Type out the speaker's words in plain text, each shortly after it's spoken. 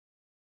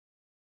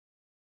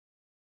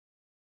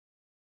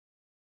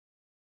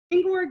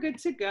think we're good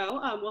to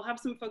go. We'll have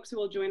some folks who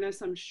will join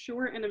us, I'm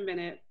sure, in a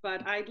minute,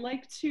 but I'd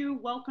like to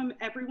welcome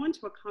everyone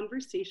to a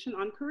conversation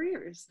on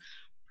careers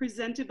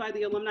presented by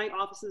the alumni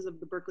offices of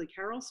the Berkeley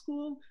Carroll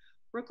School,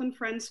 Brooklyn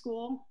Friends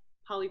School,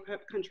 Poly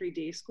Prep Country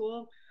Day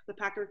School, the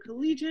Packard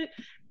Collegiate,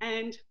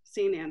 and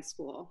St. Anne's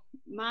School.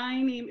 My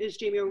name is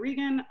Jamie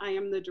O'Regan. I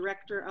am the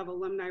Director of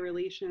Alumni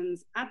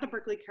Relations at the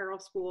Berkeley Carroll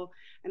School,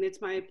 and it's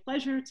my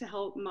pleasure to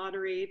help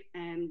moderate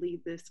and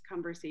lead this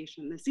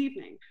conversation this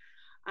evening.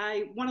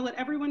 I want to let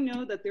everyone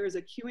know that there is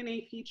a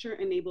Q&A feature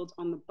enabled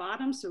on the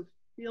bottom, so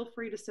feel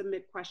free to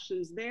submit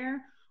questions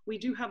there. We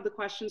do have the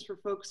questions for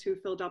folks who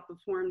filled out the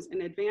forms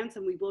in advance,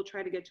 and we will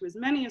try to get to as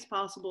many as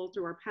possible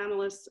through our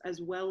panelists,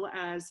 as well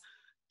as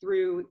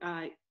through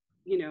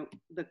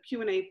the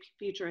Q&A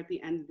feature at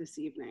the end of this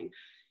evening.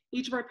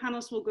 Each of our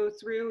panelists will go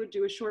through,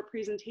 do a short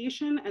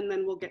presentation, and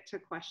then we'll get to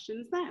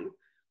questions then.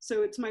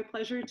 So it's my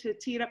pleasure to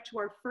tee it up to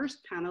our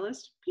first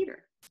panelist,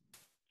 Peter.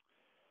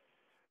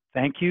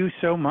 Thank you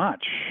so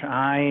much.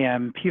 I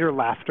am Peter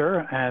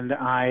Laughter, and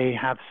I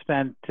have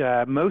spent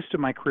most of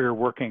my career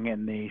working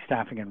in the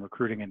staffing and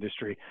recruiting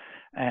industry,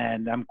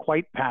 and I'm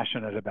quite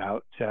passionate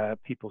about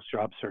people's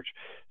job search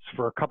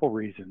for a couple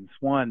reasons.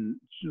 One,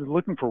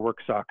 looking for work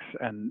sucks,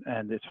 and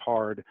it's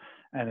hard,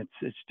 and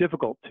it's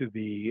difficult to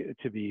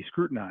be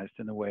scrutinized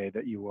in the way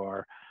that you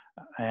are.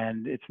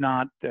 And it's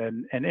not,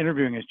 and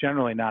interviewing is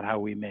generally not how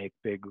we make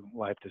big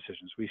life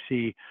decisions. We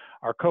see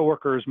our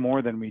coworkers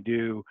more than we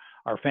do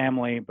our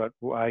family, but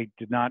I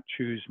did not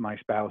choose my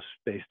spouse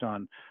based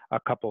on a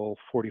couple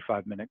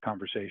 45-minute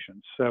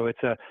conversations. So it's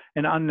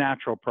an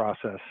unnatural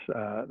process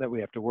that we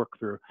have to work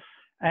through.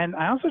 And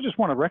I also just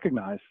want to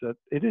recognize that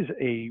it is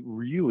a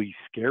really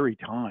scary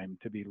time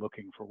to be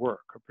looking for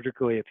work,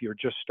 particularly if you're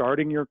just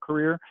starting your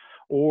career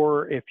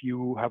or if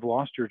you have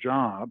lost your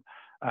job.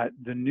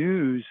 The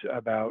news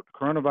about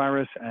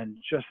coronavirus and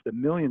just the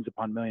millions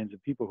upon millions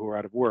of people who are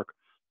out of work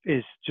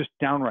is just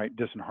downright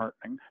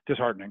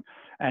disheartening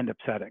and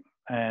upsetting.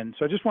 And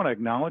so I just want to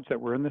acknowledge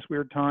that we're in this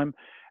weird time,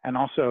 and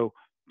also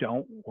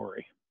don't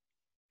worry.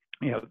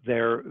 You know,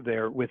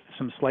 they're with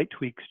some slight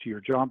tweaks to your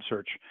job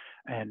search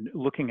and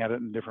looking at it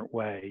in a different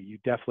way, you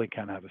definitely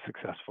can have a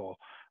successful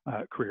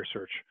career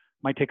search.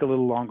 Might take a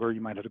little longer,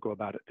 you might have to go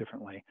about it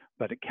differently,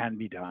 but it can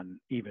be done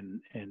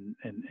even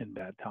in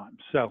bad times.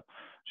 So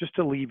just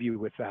to leave you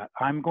with that,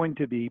 I'm going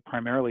to be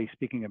primarily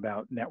speaking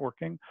about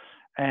networking.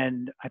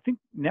 And I think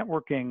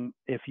networking,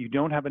 if you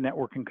don't have a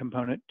networking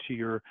component to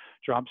your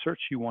job search,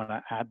 you want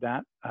to add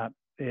that.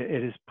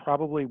 It is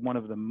probably one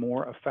of the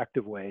more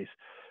effective ways,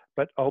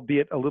 but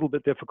albeit a little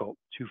bit difficult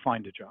to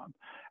find a job.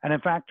 And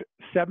in fact,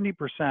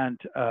 70%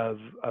 of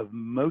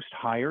most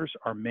hires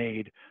are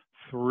made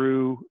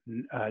through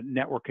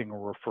networking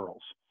or referrals.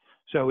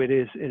 So it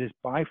is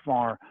by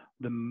far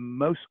the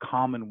most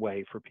common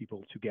way for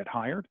people to get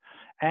hired.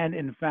 And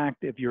in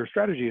fact, if your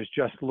strategy is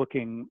just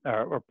looking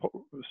or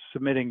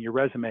submitting your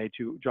resume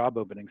to job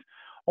openings,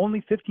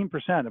 only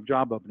 15% of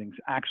job openings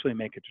actually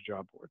make it to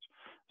job boards.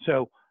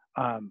 So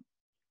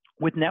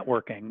with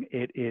networking,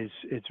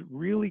 it's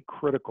really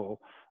critical,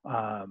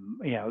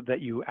 that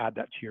you add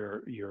that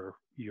to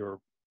your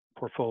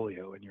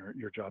portfolio and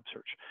your job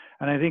search.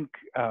 And I think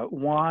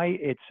why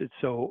it's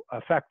so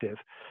effective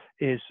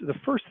is the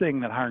first thing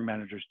that hiring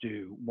managers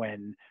do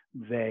when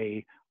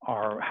they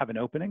have an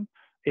opening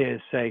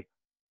is say,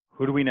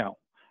 who do we know?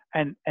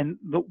 And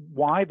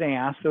why they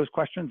ask those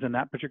questions in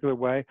that particular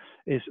way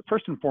is,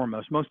 first and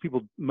foremost,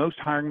 most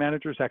hiring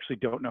managers actually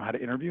don't know how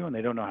to interview and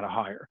they don't know how to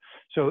hire.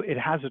 So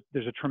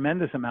there's a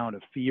tremendous amount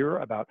of fear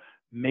about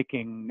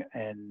making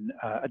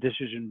a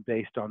decision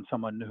based on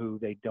someone who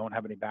they don't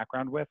have any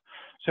background with.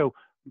 So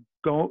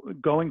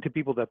going to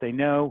people that they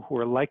know who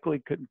are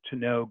likely to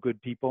know good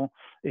people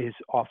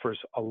offers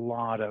a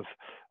lot of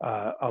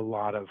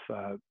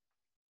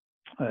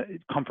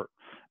comfort.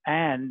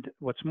 And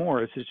what's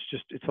more is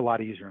it's a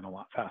lot easier and a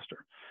lot faster.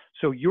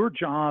 So your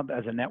job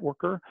as a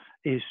networker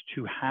is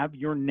to have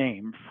your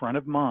name front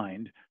of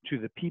mind to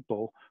the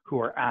people who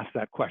are asked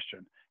that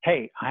question.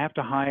 Hey, I have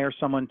to hire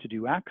someone to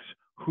do X.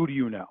 Who do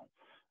you know?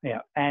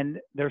 Yeah, and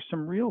there's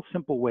some real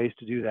simple ways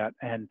to do that,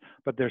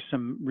 but there's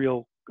some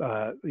real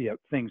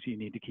things you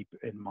need to keep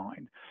in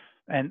mind.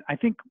 And I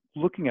think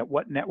looking at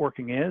what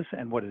networking is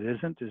and what it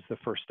isn't is the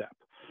first step.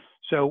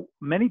 So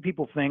many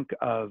people think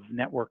of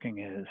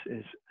networking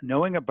is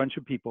knowing a bunch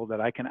of people that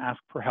I can ask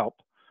for help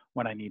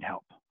when I need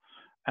help.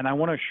 And I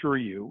want to assure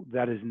you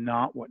that is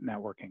not what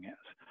networking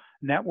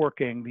is.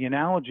 Networking, the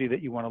analogy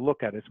that you want to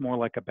look at, is more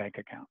like a bank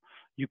account.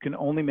 You can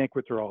only make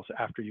withdrawals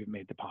after you've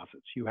made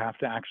deposits. You have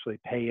to actually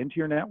pay into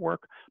your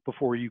network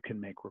before you can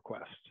make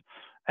requests.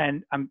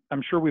 And I'm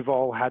sure we've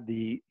all had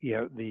the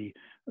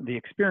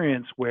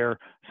experience where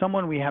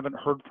someone we haven't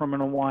heard from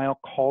in a while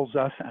calls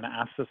us and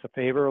asks us a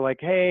favor, like,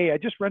 hey, I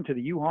just rented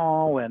a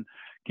U-Haul and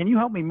can you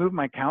help me move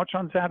my couch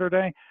on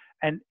Saturday?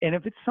 And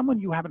if it's someone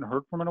you haven't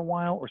heard from in a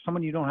while or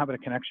someone you don't have a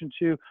connection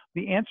to,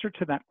 the answer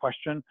to that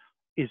question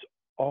is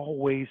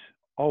always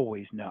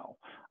no.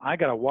 I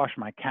got to wash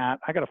my cat.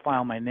 I got to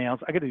file my nails.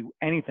 I got to do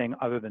anything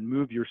other than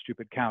move your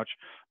stupid couch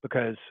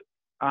because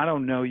I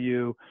don't know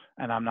you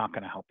and I'm not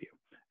going to help you.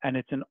 And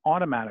it's an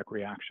automatic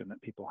reaction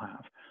that people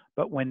have.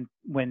 But when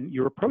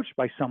you're approached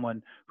by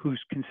someone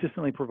who's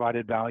consistently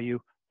provided value,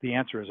 the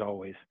answer is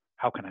always,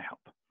 how can I help?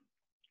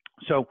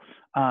 So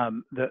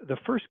the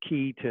first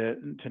key to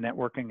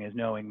networking is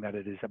knowing that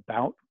it is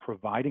about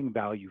providing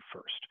value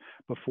first,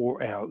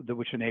 before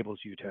which enables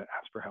you to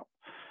ask for help.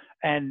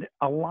 And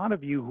a lot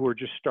of you who are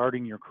just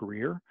starting your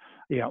career,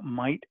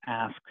 might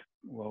ask,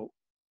 well,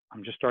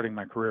 I'm just starting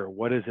my career.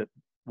 What is it?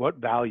 What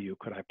value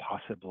could I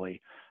possibly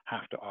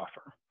have to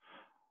offer?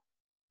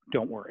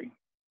 Don't worry.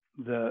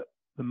 The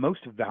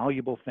most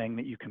valuable thing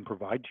that you can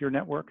provide to your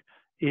network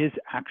is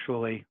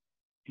actually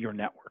your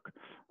network.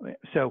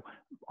 So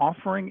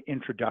offering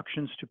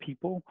introductions to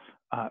people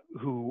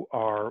who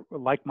are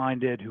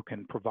like-minded, who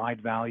can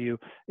provide value,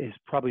 is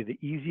probably the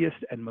easiest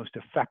and most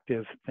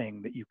effective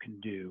thing that you can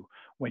do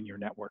when you're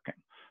networking.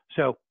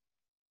 So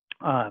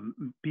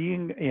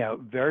being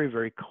very,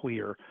 very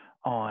clear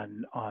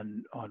on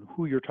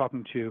who you're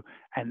talking to,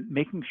 and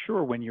making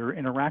sure when you're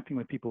interacting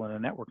with people in a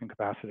networking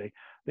capacity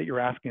that you're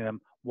asking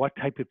them, what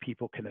type of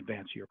people can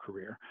advance your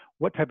career?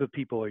 What type of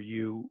people are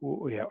you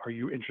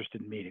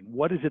interested in meeting?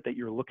 What is it that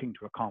you're looking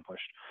to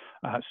accomplish?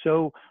 And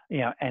so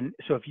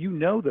if you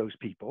know those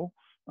people,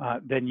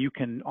 then you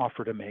can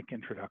offer to make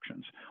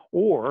introductions.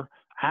 Or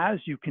as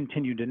you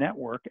continue to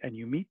network and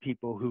you meet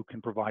people who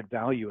can provide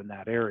value in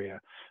that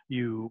area,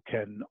 you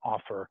can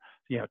offer,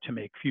 to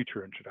make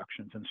future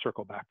introductions and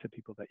circle back to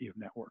people that you've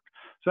networked.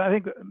 So I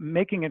think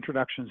making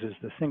introductions is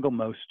the single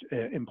most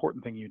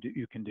important thing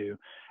you can do,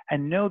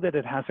 and know that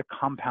it has a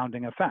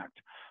compounding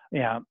effect.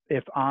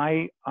 If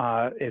I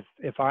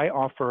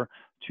offer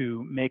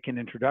to make an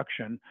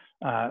introduction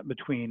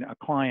between a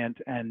client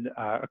and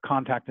a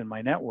contact in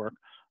my network,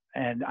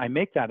 and I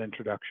make that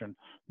introduction,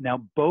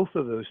 now both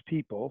of those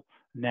people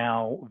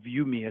now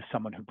view me as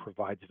someone who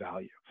provides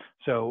value.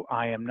 So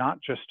I am not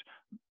just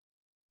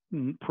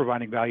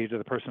providing value to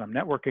the person I'm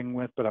networking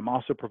with, but I'm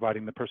also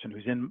providing the person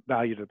who's in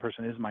value to the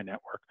person who is my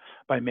network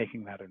by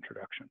making that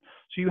introduction.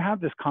 So you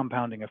have this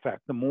compounding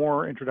effect. The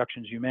more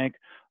introductions you make,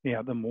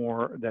 the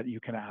more that you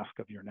can ask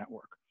of your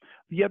network.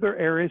 The other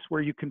areas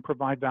where you can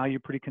provide value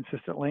pretty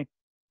consistently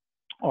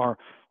are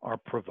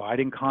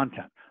providing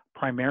content.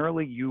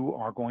 Primarily, you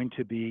are going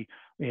to be,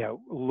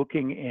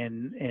 looking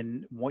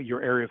in what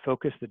your area of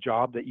focus, the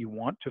job that you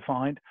want to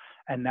find,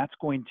 and that's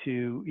going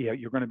to,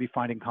 you're going to be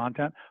finding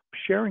content.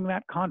 Sharing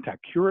that content,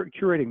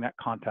 curating that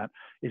content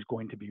is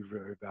going to be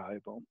very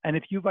valuable. And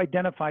if you've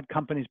identified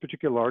companies,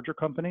 particularly larger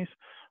companies,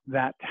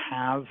 that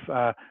have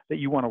that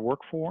you want to work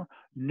for,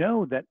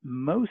 know that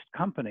most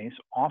companies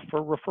offer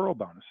referral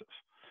bonuses.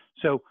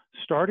 So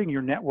starting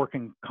your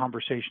networking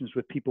conversations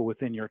with people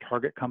within your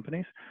target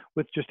companies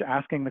with just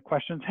asking the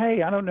questions,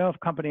 hey, I don't know if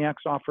company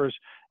X offers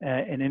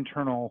an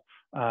internal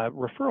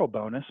referral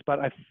bonus, but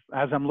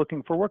as I'm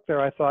looking for work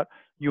there, I thought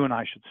you and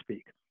I should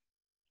speak.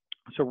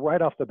 So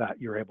right off the bat,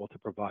 you're able to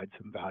provide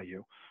some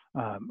value.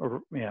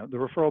 The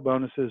referral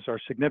bonuses are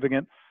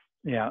significant,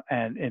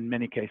 and in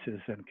many cases,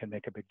 and can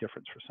make a big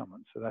difference for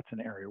someone. So that's an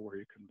area where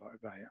you can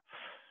provide value.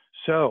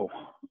 So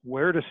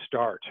where to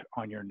start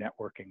on your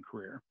networking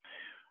career?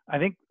 I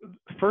think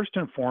first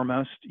and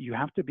foremost, you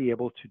have to be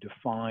able to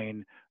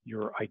define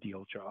your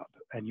ideal job,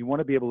 and you want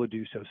to be able to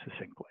do so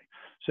succinctly.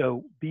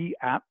 So be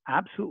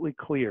absolutely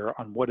clear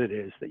on what it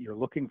is that you're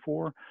looking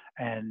for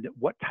and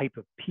what type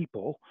of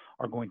people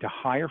are going to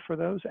hire for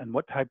those and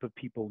what type of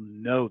people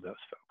know those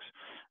folks.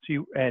 So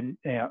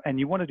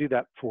you want to do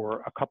that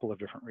for a couple of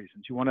different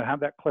reasons. You want to have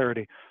that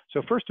clarity.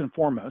 So first and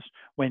foremost,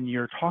 when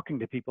you're talking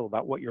to people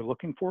about what you're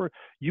looking for,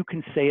 you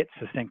can say it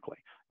succinctly.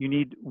 You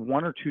need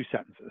 1 or 2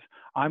 sentences.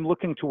 I'm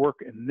looking to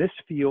work in this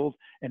field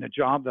in a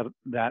job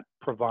that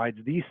provides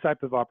these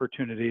type of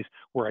opportunities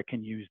where I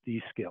can use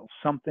these skills.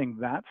 Something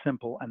that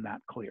simple and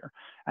that clear.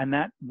 And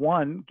that,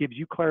 one, gives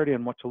you clarity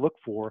on what to look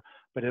for,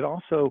 but it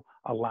also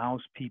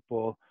allows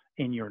people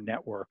in your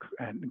network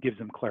and gives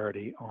them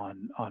clarity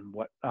on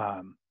what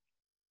on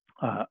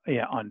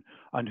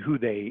who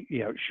they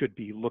should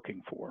be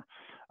looking for.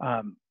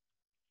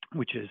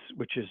 Which is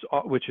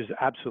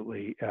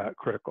absolutely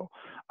critical.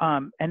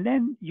 And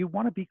then you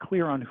want to be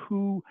clear on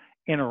who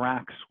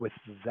interacts with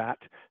that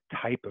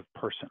type of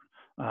person.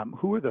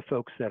 Who are the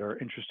folks that are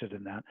interested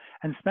in that?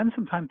 And spend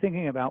some time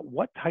thinking about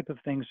what type of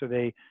things are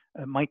they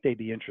might they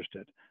be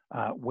interested,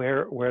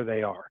 where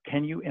they are.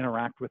 Can you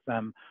interact with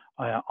them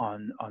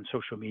on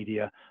social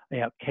media?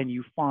 Can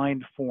you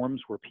find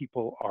forums where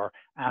people are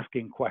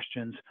asking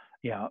questions?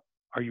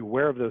 Are you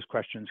aware of those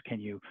questions? Can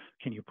you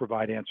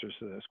provide answers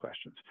to those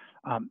questions?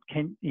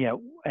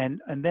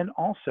 And then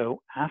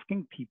also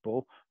asking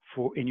people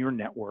in your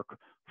network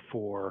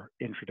for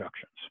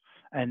introductions.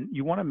 And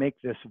you want to make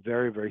this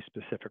very, very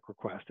specific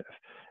request.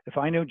 If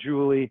I know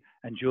Julie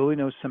and Julie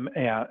knows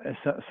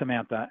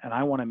Samantha, and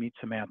I want to meet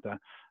Samantha,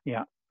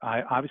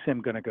 obviously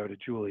I'm going to go to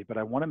Julie, but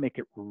I want to make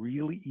it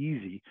really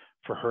easy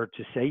for her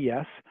to say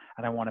yes,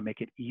 and I want to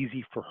make it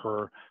easy for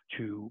her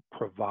to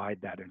provide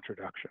that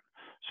introduction.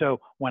 So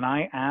when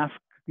I ask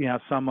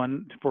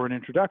someone for an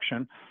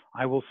introduction,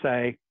 I will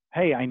say,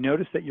 hey, I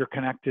noticed that you're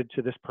connected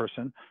to this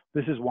person.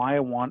 This is why I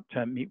want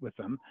to meet with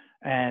them.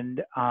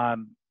 And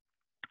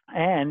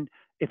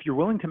if you're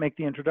willing to make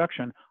the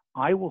introduction,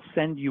 I will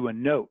send you a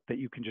note that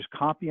you can just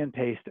copy and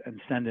paste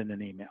and send in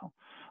an email.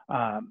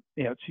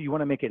 You know, so you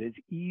want to make it as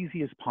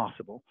easy as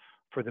possible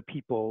for the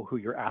people who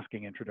you're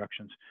asking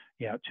introductions,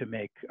 you know, to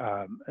make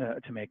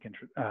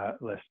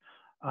lists.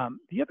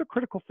 The other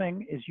critical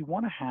thing is you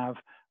want to have,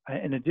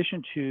 in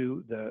addition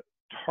to the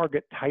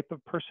target type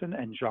of person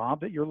and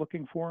job that you're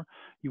looking for,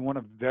 you want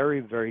to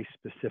very, very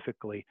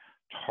specifically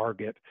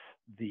target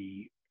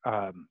the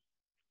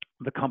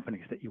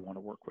companies that you want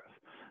to work with,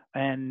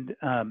 and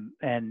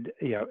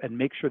you know, and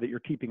make sure that you're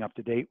keeping up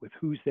to date with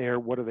who's there,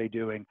 what are they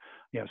doing,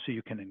 you know, so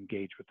you can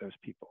engage with those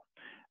people.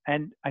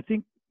 And I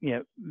think, you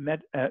know,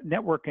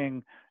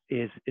 networking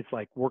it's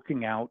like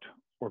working out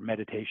or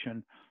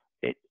meditation.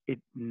 It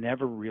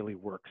never really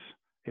works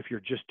if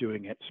you're just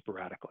doing it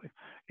sporadically.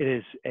 It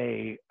is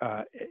a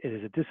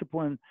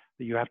discipline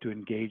that you have to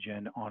engage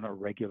in on a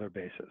regular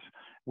basis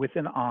with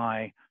an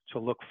eye to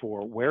look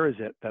for, where is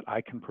it that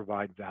I can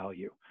provide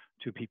value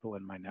to people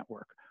in my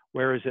network?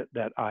 Where is it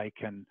that I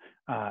can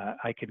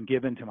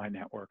give into my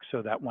network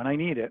so that when I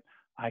need it,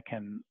 I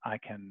can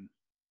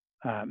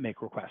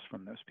make requests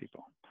from those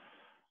people.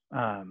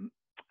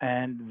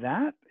 And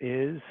that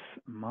is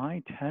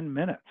my 10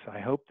 minutes. I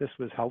hope this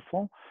was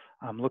helpful.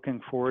 I'm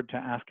looking forward to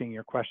asking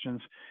your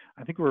questions.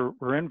 I think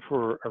we're in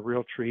for a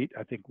real treat.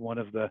 I think one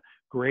of the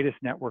greatest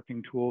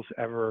networking tools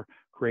ever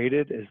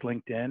created is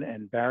LinkedIn.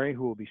 And Barry,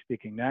 who will be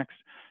speaking next,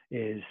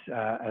 is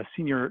a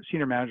senior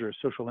manager of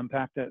social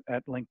impact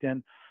at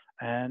LinkedIn.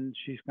 And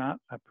she's got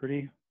a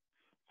pretty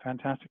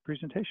fantastic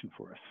presentation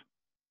for us.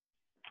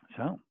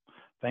 So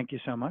thank you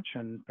so much.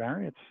 And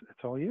Barry,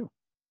 it's all you.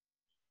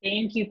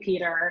 Thank you,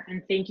 Peter,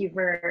 and thank you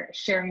for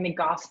sharing the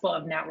gospel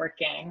of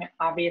networking.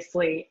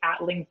 Obviously, at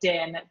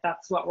LinkedIn,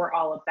 that's what we're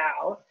all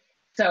about.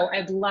 So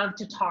I'd love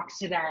to talk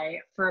today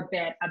for a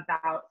bit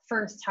about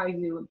first how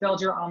you build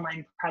your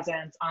online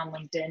presence on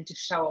LinkedIn to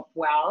show up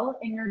well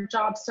in your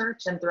job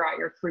search and throughout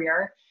your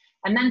career,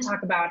 and then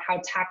talk about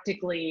how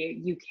tactically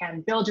you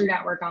can build your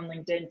network on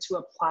LinkedIn to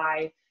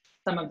apply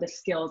some of the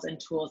skills and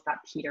tools that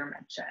Peter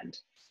mentioned.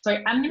 So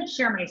I'm going to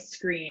share my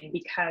screen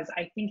because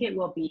I think it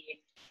will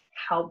be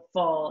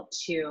helpful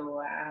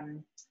to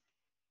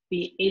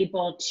be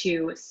able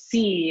to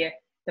see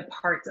the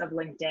parts of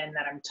LinkedIn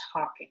that I'm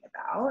talking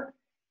about.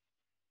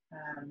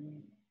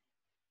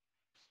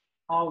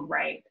 All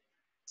right.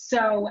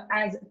 So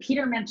as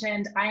Peter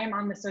mentioned, I am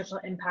on the social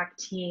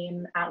impact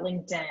team at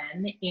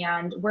LinkedIn,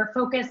 and we're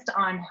focused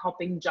on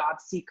helping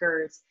job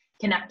seekers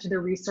connect to the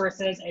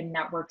resources and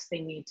networks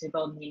they need to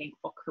build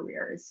meaningful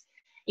careers.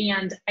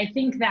 And I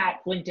think that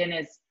LinkedIn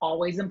is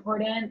always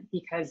important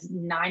because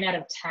 9 out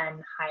of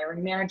 10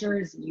 hiring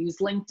managers use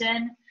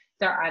LinkedIn.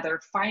 They're either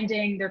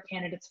finding their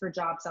candidates for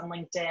jobs on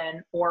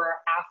LinkedIn, or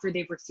after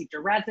they've received a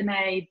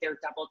resume, they're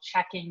double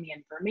checking the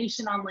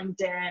information on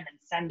LinkedIn and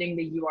sending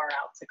the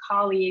URL to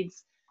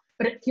colleagues.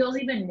 But it feels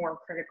even more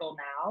critical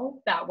now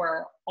that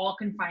we're all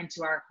confined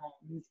to our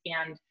homes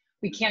and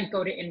we can't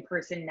go to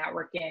in-person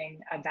networking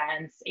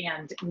events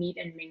and meet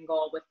and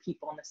mingle with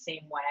people in the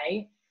same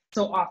way.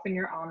 So often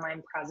your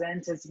online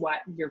presence is what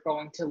you're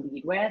going to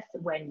lead with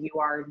when you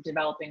are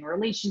developing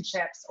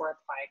relationships or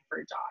applying for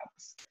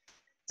jobs.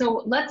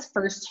 So let's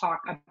first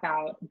talk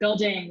about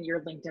building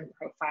your LinkedIn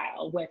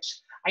profile, which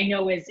I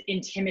know is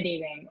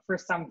intimidating for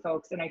some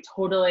folks, and I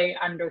totally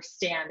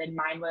understand, and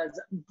mine was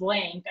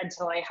blank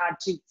until I had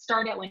to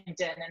start at LinkedIn,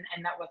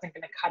 and that wasn't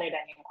going to cut it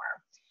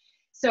anymore.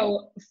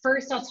 So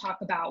first I'll talk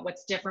about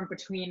what's different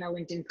between a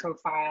LinkedIn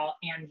profile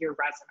and your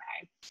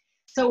resume.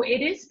 So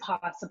it is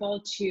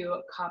possible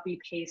to copy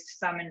paste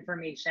some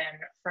information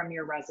from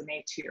your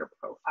resume to your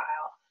profile.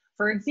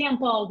 For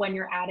example, when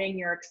you're adding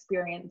your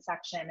experience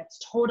section, it's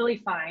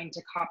totally fine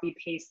to copy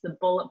paste the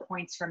bullet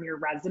points from your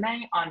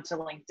resume onto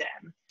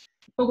LinkedIn.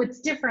 But what's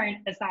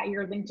different is that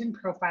your LinkedIn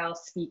profile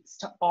speaks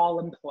to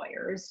all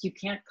employers. You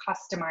can't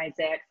customize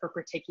it for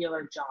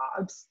particular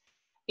jobs.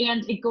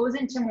 And it goes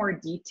into more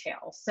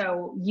detail.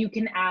 So you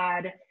can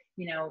add,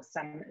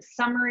 some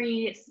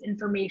summary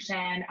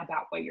information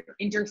about what you're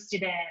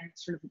interested in,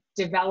 sort of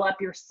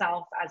develop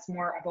yourself as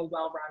more of a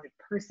well-rounded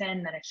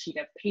person than a sheet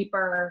of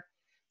paper.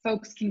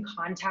 Folks can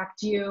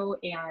contact you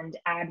and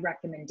add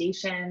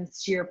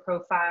recommendations to your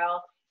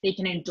profile. They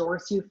can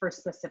endorse you for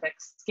specific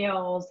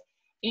skills,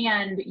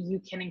 and you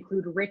can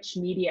include rich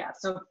media.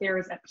 So if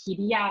there's a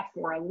PDF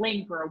or a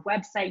link or a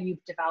website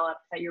you've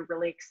developed that you're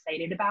really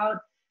excited about,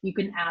 you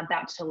can add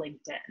that to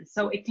LinkedIn.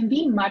 So it can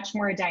be much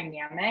more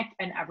dynamic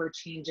and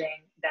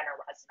ever-changing than a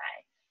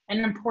resume,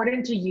 and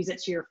important to use it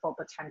to your full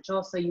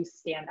potential so you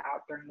stand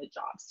out during the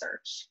job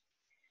search.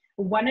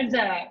 One of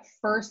the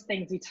first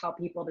things we tell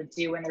people to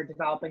do when they're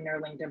developing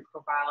their LinkedIn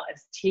profile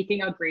is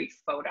taking a great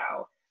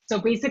photo. So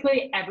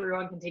basically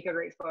everyone can take a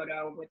great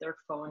photo with their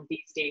phone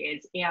these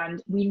days.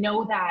 And we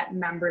know that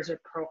members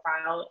with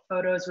profile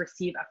photos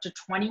receive up to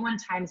 21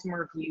 times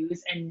more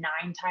views and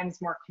 9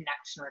 times more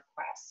connection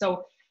requests.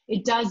 So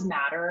it does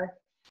matter.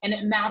 And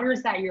it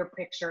matters that your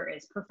picture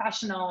is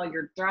professional,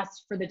 you're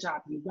dressed for the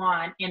job you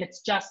want, and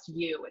it's just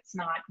you. It's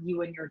not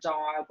you and your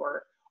dog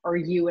or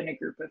you and a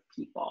group of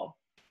people.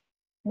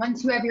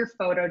 Once you have your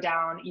photo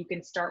down, you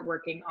can start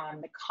working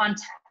on the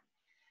content.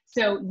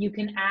 So you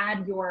can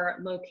add your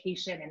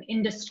location and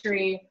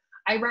industry.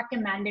 I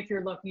recommend if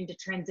you're looking to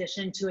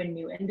transition to a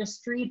new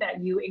industry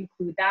that you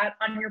include that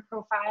on your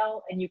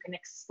profile, and you can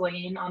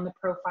explain on the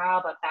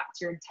profile that that's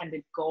your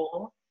intended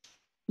goal.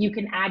 You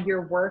can add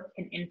your work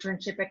and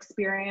internship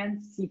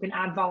experience. You can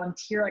add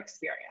volunteer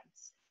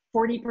experience.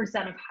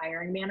 40% of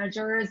hiring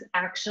managers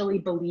actually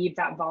believe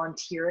that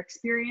volunteer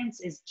experience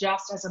is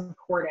just as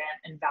important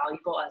and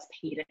valuable as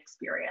paid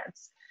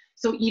experience.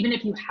 So even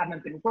if you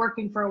haven't been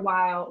working for a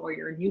while or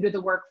you're new to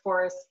the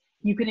workforce,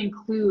 you can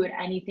include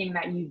anything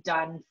that you've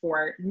done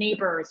for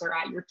neighbors or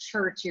at your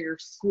church or your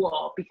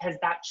school, because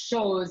that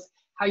shows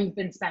how you've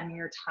been spending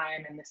your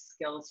time and the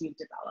skills you've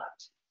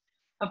developed.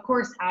 Of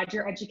course, add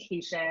your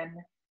education,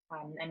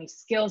 any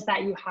skills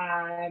that you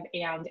have,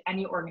 and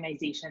any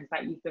organizations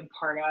that you've been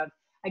part of.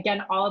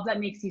 Again, all of that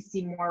makes you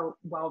seem more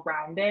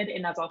well-rounded,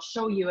 and as I'll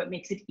show you, it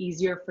makes it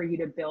easier for you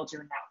to build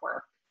your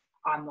network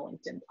on the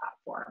LinkedIn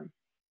platform.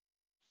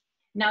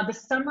 Now the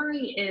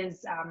summary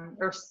is,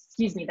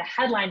 the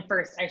headline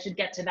first, I should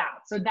get to that.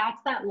 So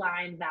that's that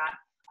line that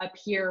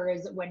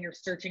appears when you're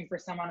searching for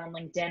someone on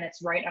LinkedIn.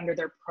 It's right under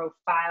their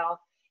profile.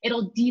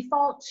 It'll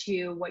default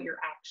to what your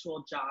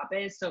actual job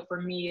is. So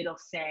for me, it'll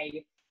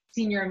say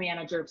Senior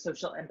Manager of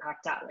Social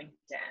Impact at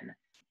LinkedIn.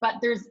 But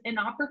there's an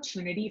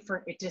opportunity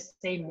for it to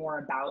say more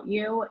about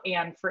you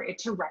and for it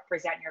to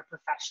represent your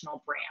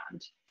professional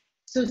brand.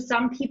 So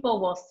some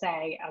people will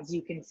say, as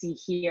you can see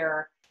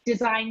here,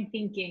 design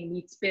thinking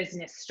meets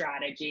business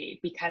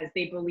strategy, because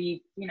they believe,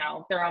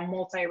 they're a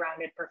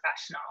multi-rounded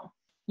professional.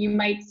 You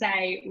might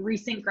say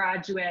recent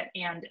graduate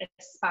and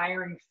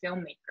aspiring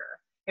filmmaker,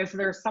 if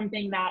there's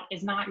something that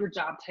is not your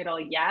job title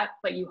yet,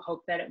 but you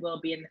hope that it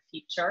will be in the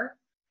future.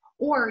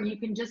 Or you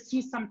can just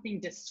use something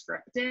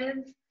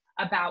descriptive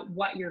about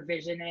what your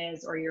vision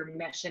is or your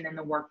mission and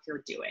the work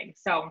you're doing.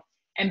 So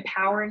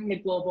empowering the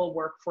global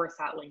workforce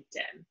at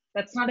LinkedIn.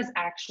 That's not his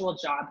actual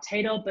job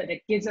title, but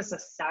it gives us a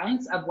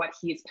sense of what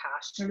he's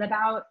passionate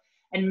about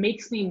and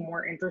makes me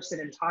more interested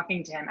in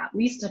talking to him, at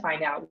least to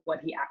find out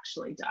what he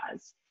actually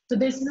does. So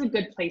this is a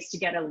good place to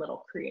get a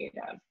little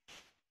creative.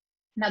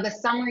 Now the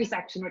summary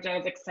section, which I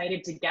was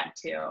excited to get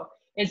to,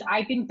 is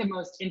I think the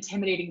most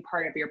intimidating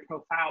part of your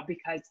profile,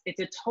 because it's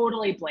a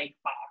totally blank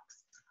box.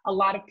 A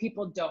lot of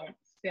people don't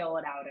fill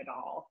it out at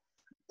all.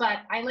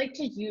 But I like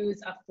to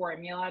use a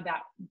formula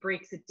that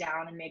breaks it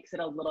down and makes it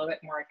a little bit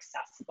more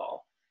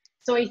accessible.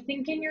 So I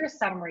think in your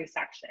summary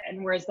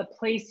section, whereas the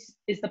place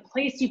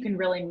you can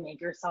really make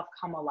yourself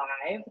come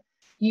alive,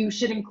 you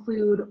should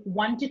include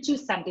 1 to 2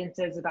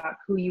 sentences about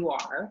who you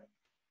are.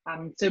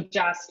 So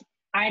just,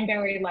 I'm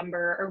Barry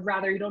Lember, or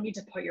rather you don't need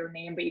to put your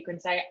name, but you can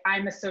say,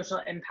 I'm a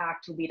social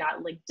impact lead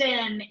at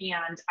LinkedIn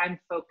and I'm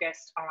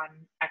focused on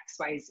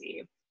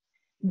XYZ.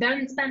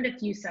 Then spend a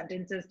few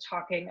sentences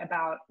talking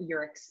about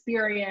your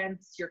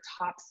experience, your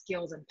top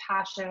skills and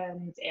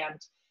passions, and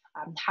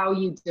how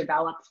you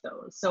developed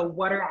those. So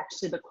what are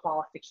actually the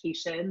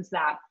qualifications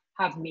that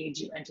have made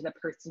you into the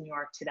person you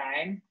are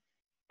today?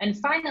 And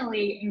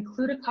finally,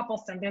 include a couple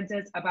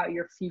sentences about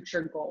your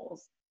future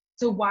goals.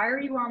 So why are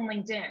you on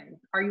LinkedIn?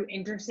 Are you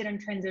interested in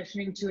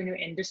transitioning to a new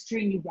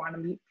industry and you want to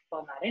meet people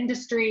in that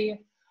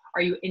industry?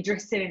 Are you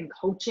interested in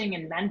coaching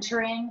and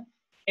mentoring?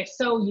 If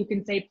so, you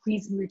can say,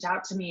 please reach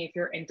out to me if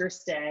you're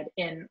interested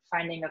in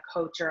finding a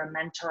coach or a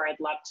mentor. I'd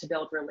love to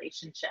build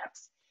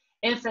relationships.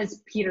 If,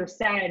 as Peter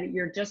said,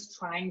 you're just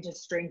trying to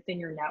strengthen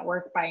your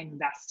network by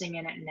investing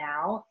in it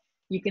now,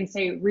 you can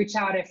say, reach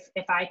out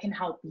if I can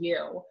help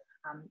you.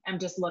 I'm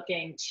just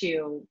looking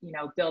to,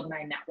 build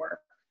my network.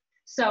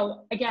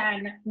 So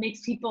again,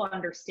 makes people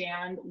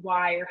understand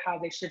why or how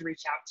they should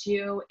reach out to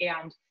you,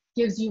 and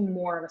gives you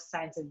more of a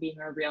sense of being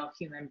a real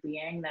human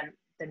being than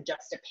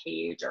just a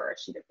page or a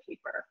sheet of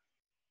paper.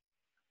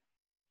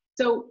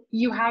 So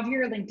you have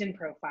your LinkedIn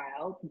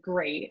profile,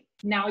 great.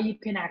 Now you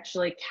can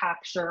actually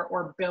capture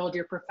or build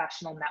your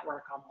professional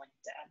network on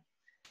LinkedIn.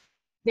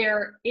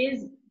 There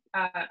is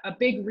a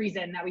big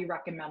reason that we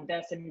recommend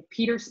this, and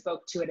Peter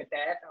spoke to it a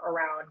bit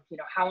around,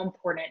 how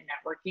important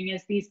networking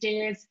is these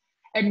days.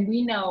 And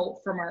we know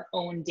from our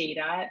own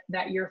data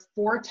that you're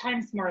 4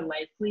 times more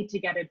likely to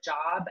get a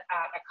job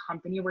at a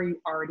company where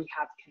you already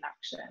have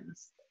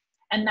connections.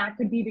 And that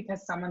could be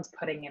because someone's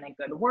putting in a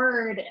good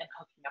word and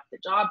hooking up the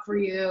job for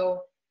you.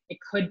 It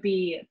could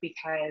be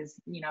because,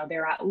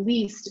 they're at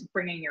least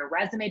bringing your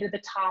resume to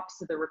the top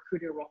so the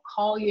recruiter will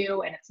call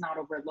you and it's not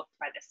overlooked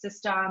by the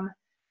system.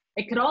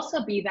 It could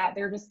also be that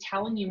they're just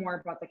telling you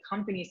more about the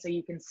company so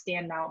you can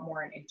stand out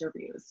more in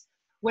interviews.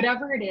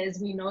 Whatever it is,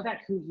 we know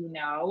that who you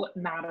know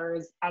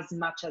matters as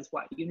much as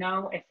what you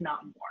know, if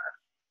not more.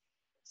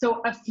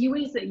 So a few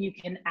ways that you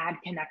can add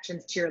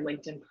connections to your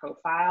LinkedIn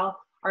profile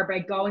are by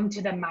going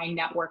to the My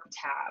Network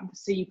tab.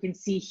 So you can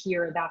see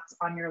here that's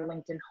on your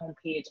LinkedIn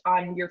homepage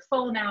on your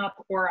phone app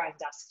or on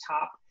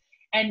desktop.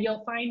 And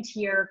you'll find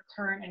here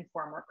current and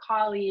former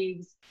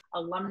colleagues,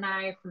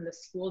 alumni from the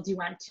schools you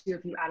went to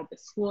if you added the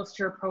schools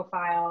to your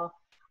profile,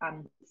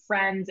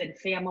 friends and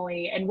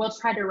family, and we'll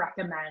try to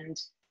recommend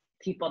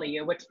people to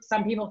you, which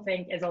some people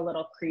think is a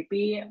little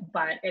creepy,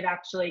 but it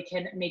actually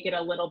can make it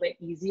a little bit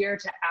easier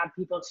to add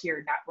people to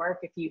your network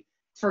if you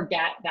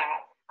forget that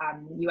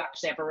you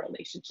actually have a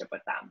relationship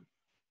with them.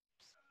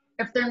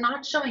 If they're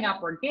not showing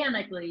up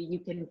organically, you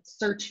can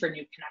search for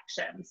new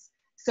connections.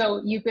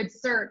 So you could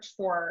search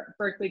for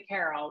Berkeley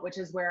Carroll, which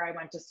is where I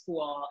went to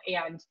school,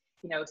 and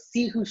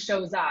see who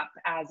shows up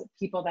as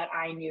people that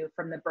I knew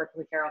from the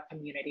Berkeley Carroll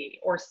community,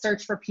 or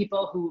search for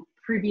people who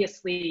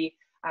previously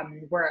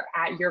were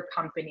at your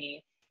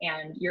company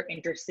and you're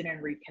interested in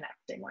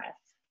reconnecting with.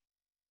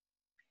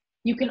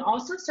 You can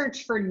also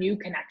search for new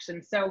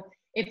connections. So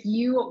if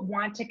you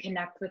want to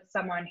connect with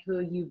someone who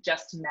you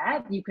just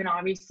met, you can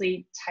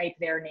obviously type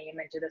their name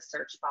into the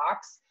search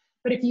box.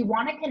 But if you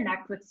want to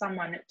connect with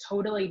someone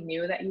totally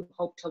new that you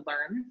hope to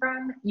learn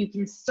from, you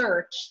can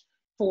search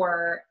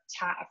for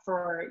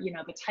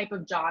the type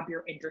of job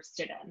you're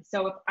interested in.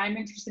 So if I'm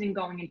interested in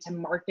going into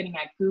marketing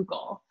at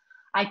Google,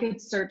 I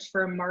could search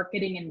for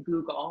marketing in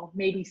Google,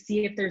 maybe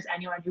see if there's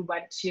anyone who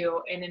went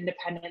to an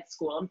independent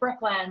school in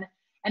Brooklyn,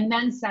 and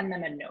then send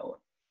them a note.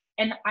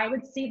 And I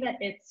would say that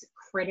it's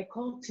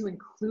critical to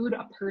include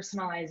a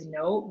personalized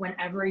note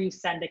whenever you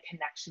send a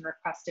connection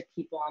request to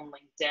people on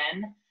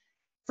LinkedIn.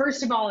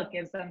 First of all, it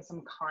gives them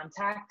some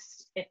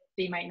context if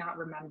they might not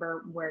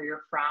remember where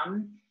you're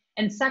from.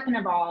 And second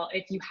of all,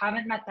 if you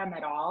haven't met them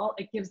at all,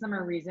 it gives them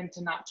a reason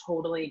to not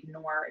totally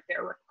ignore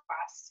their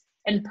request.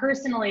 And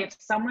personally, if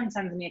someone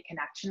sends me a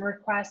connection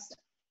request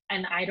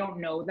and I don't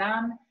know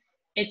them,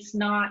 it's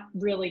not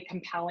really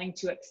compelling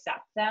to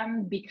accept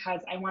them, because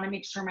I want to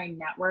make sure my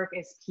network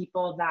is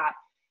people that,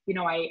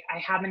 I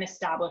have an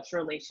established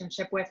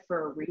relationship with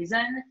for a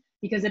reason,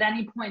 because at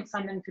any point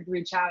someone could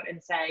reach out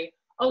and say,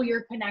 oh,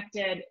 you're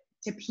connected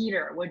to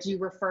Peter, would you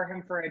refer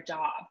him for a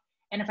job?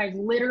 And if I've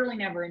literally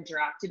never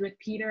interacted with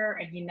Peter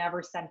and he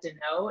never sent a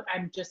note,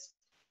 I'm just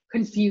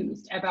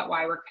confused about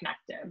why we're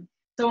connected.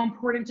 So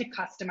important to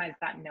customize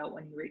that note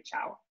when you reach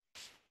out.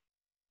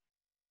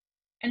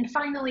 And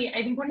finally,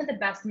 I think one of the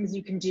best things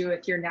you can do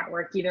with your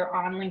network, either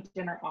on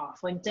LinkedIn or off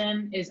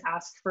LinkedIn, is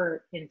ask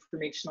for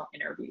informational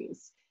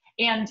interviews.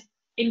 And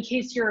in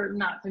case you're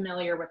not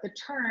familiar with the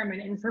term,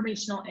 an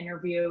informational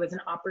interview is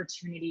an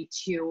opportunity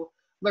to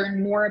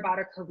learn more about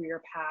a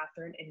career path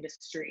or an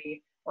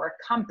industry or a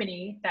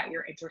company that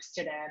you're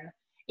interested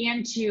in,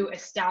 and to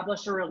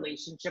establish a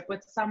relationship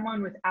with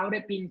someone without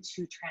it being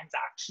too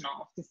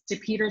transactional. Because to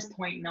Peter's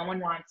point, no one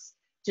wants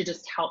to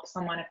just help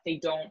someone if they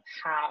don't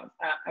have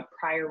a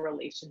prior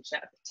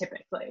relationship,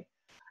 typically.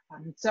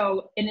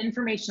 So an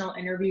informational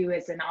interview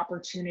is an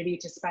opportunity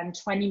to spend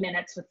 20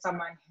 minutes with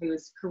someone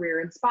whose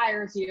career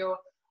inspires you,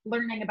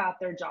 learning about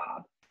their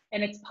job.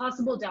 And it's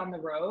possible down the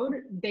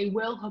road, they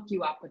will hook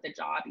you up with a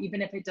job,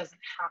 even if it doesn't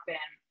happen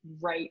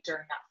right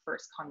during that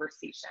first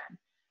conversation.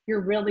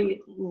 You're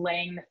really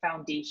laying the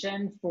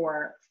foundation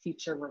for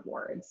future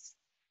rewards.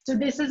 So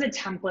this is a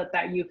template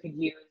that you could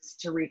use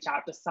to reach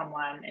out to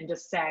someone and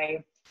just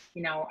say,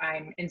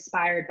 I'm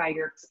inspired by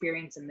your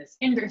experience in this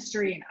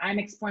industry and I'm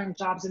exploring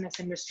jobs in this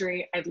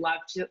industry. I'd love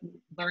to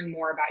learn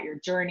more about your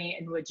journey,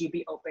 and would you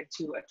be open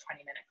to a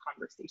 20-minute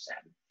conversation?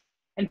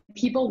 And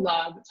people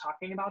love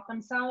talking about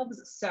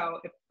themselves, so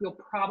you'll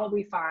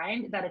probably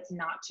find that it's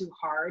not too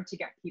hard to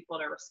get people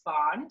to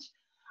respond,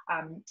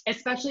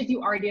 especially if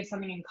you already have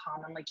something in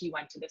common, like you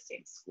went to the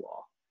same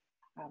school.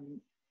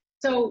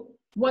 So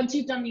once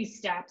you've done these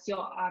steps, you'll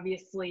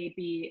obviously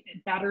be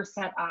better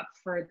set up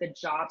for the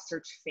job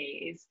search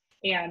phase.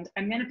 And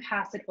I'm going to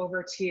pass it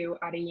over to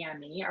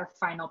Adeyemi, our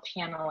final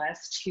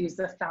panelist, who's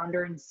the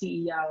founder and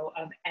CEO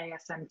of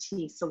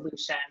ASMT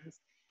Solutions.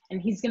 And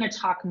he's going to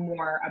talk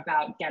more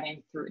about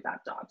getting through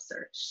that job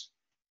search.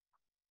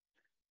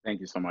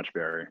 Thank you so much,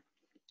 Barry.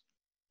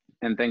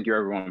 And thank you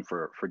everyone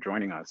for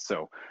joining us.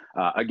 So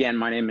again,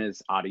 my name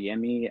is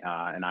Adeyemi,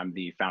 and I'm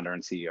the founder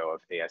and CEO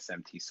of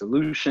ASMT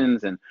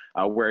Solutions, and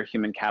we're a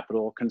human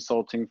capital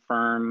consulting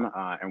firm,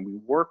 and we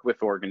work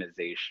with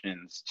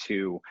organizations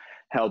to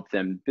help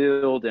them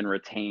build and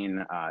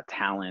retain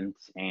talent.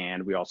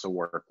 And we also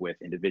work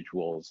with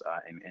individuals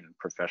in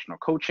professional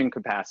coaching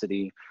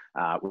capacity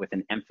with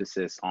an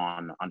emphasis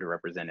on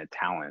underrepresented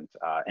talent.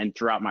 And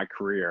throughout my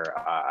career,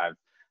 I've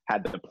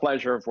had the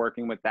pleasure of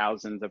working with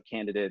thousands of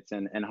candidates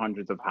and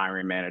hundreds of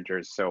hiring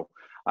managers. So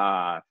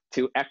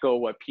to echo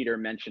what Peter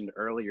mentioned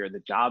earlier, the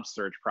job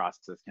search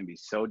process can be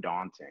so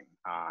daunting,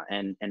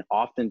 and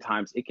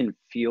oftentimes it can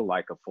feel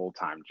like a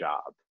full-time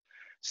job.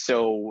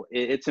 So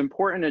it's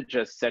important to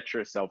just set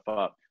yourself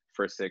up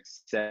for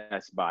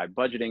success by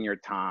budgeting your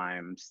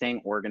time,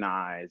 staying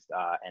organized,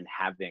 and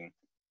having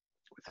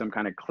some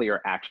kind of clear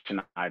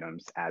action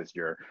items as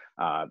you're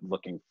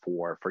looking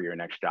for your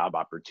next job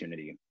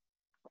opportunity.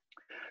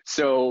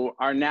 So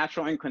our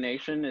natural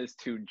inclination is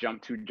to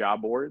jump to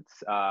job boards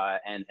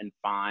and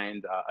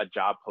find a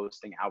job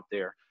posting out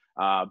there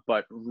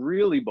But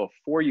really,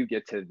 before you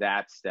get to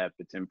that step,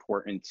 it's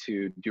important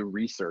to do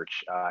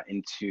research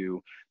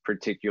into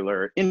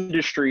particular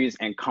industries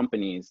and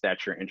companies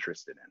that you're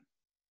interested in.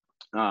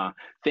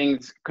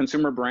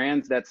 Consumer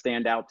brands that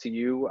stand out to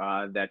you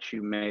that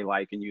you may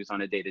like and use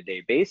on a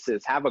day-to-day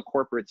basis have a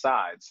corporate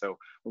side. So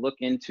look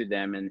into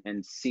them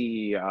and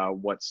see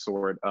what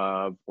sort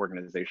of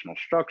organizational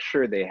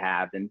structure they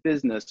have and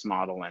business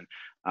model. And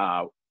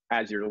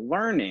as you're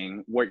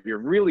learning, what you're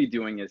really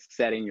doing is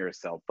setting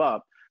yourself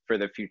up for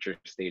the future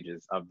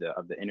stages of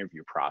the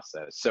interview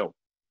process. So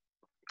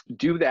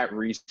do that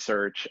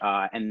research,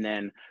 and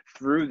then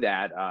through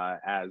that,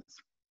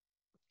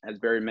 as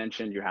Barry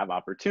mentioned, you have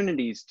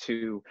opportunities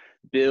to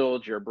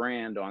build your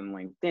brand on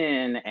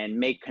LinkedIn and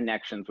make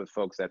connections with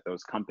folks at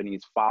those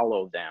companies,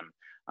 follow them,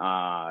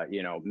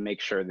 make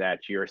sure that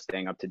you're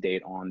staying up to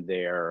date on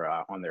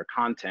their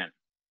content.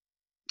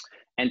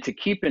 And to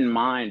keep in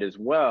mind as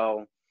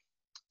well,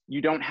 you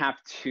don't have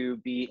to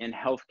be in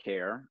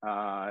healthcare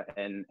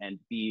and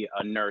be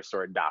a nurse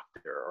or a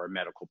doctor or a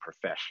medical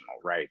professional,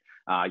 right?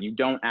 You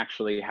don't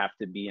actually have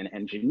to be an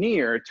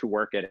engineer to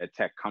work at a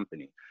tech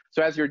company.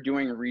 So as you're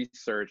doing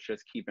research,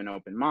 just keep an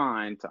open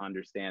mind to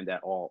understand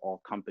that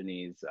all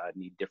companies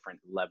need different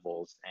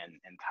levels and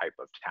type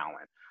of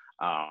talent.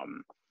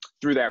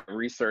 Through that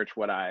research,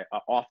 what I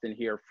often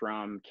hear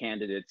from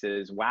candidates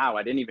is, wow,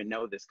 I didn't even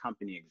know this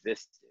company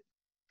existed.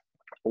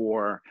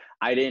 Or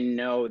I didn't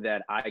know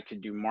that I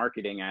could do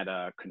marketing at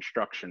a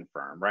construction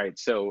firm, right?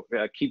 So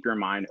keep your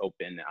mind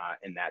open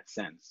in that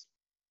sense.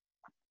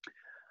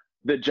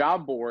 The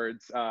job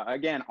boards,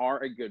 again,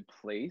 are a good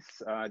place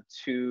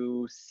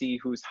to see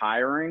who's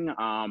hiring,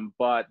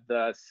 but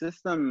the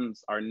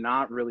systems are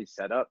not really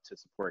set up to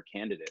support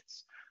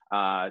candidates.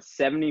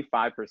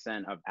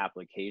 75% of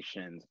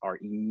applications are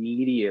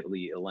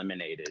immediately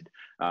eliminated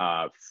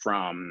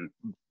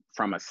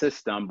from a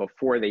system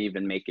before they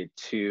even make it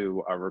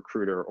to a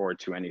recruiter or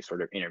to any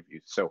sort of interview.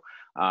 So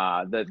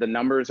the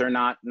numbers are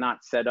not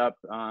set up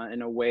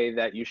in a way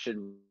that you should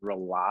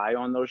rely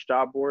on those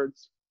job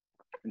boards.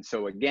 And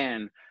so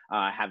again,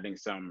 having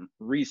some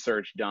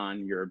research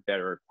done, you're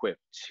better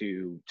equipped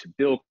to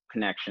build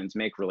connections,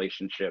 make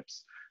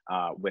relationships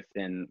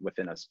within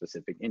a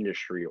specific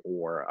industry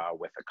or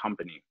with a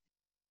company.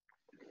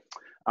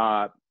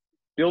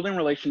 Building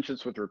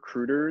relationships with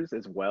recruiters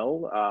as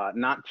well,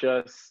 not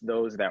just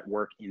those that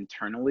work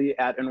internally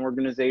at an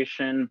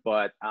organization,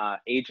 but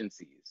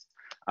agencies.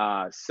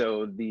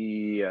 So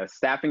the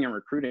staffing and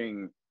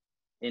recruiting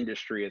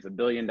industry is $1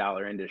 billion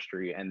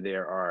industry, and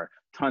there are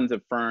tons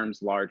of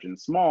firms, large and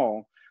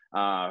small,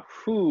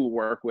 who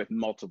work with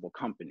multiple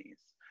companies.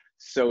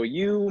 So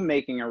you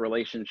making a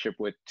relationship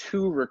with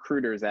 2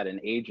 recruiters at an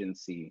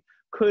agency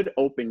could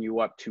open you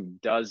up to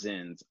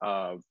dozens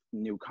of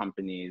new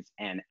companies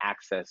and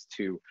access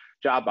to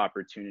job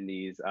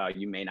opportunities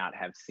you may not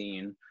have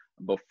seen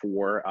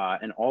before.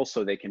 And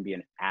also they can be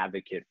an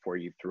advocate for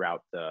you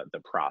throughout the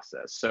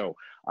process. So,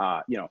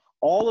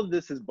 all of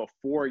this is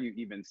before you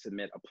even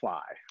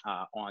apply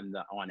on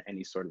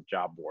any sort of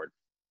job board.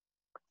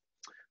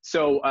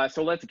 So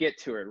let's get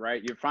to it,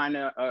 right? You find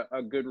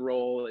a good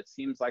role, it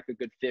seems like a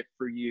good fit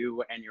for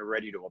you, and you're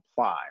ready to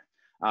apply.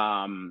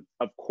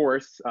 Of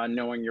course,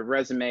 knowing your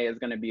resume is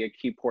going to be a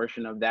key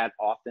portion of that,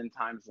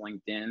 oftentimes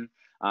LinkedIn.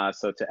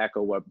 So to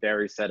echo what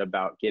Barry said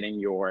about getting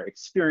your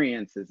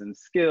experiences and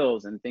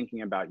skills and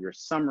thinking about your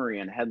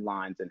summary and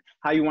headlines and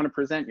how you want to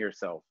present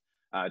yourself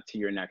to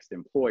your next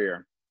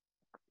employer.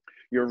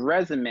 Your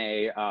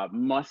resume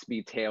must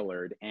be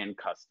tailored and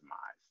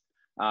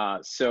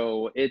customized.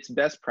 So it's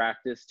best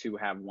practice to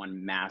have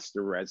one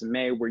master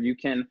resume where you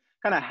can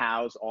kind of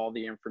house all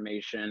the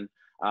information,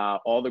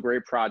 all the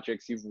great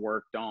projects you've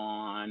worked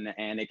on,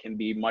 and it can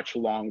be much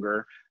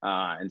longer.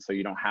 And so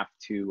you don't have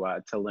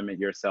to limit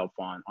yourself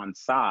on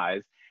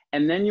size.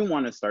 And then you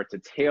want to start to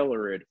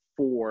tailor it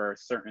for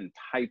certain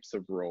types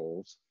of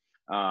roles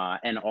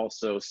and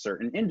also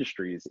certain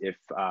industries if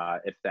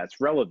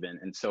that's relevant.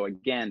 And so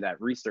again, that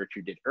research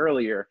you did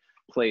earlier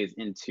plays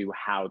into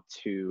how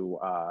to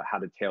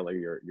tailor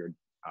your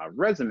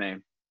resume.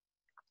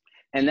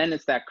 And then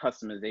it's that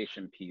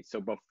customization piece.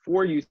 So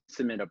before you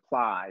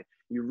apply,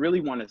 you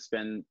really want to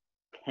spend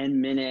 10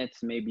 minutes,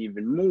 maybe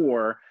even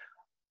more,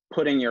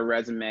 putting your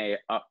resume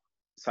up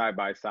side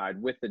by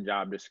side with the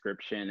job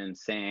description and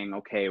saying,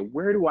 okay,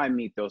 where do I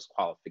meet those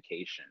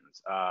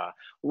qualifications?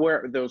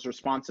 Where those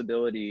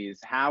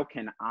responsibilities, how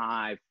can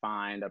I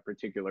find a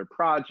particular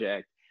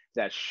project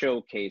that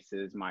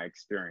showcases my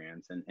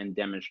experience and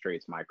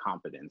demonstrates my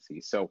competency?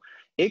 So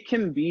it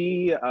can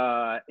be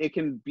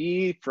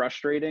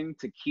frustrating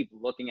to keep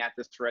looking at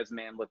this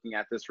resume and looking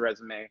at this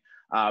resume.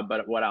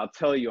 But what I'll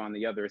tell you on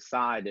the other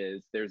side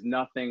is there's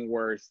nothing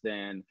worse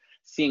than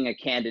seeing a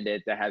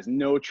candidate that has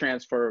no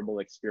transferable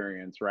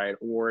experience, right?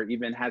 Or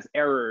even has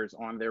errors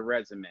on their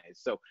resume.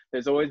 So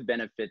there's always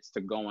benefits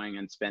to going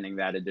and spending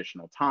that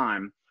additional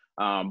time.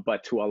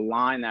 But to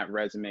align that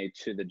resume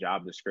to the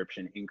job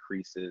description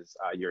increases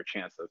your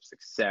chance of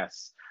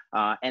success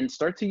and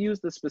start to use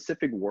the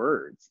specific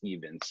words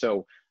even.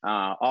 So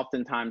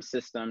oftentimes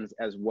systems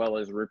as well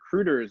as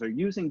recruiters are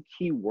using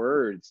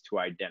keywords to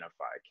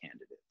identify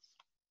candidates.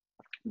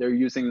 They're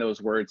using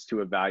those words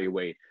to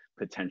evaluate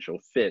potential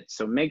fits.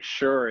 So make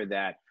sure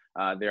that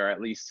there are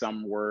at least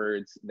some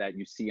words that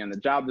you see on the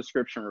job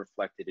description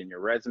reflected in your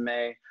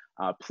resume.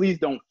 Please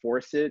don't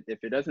force it.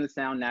 If it doesn't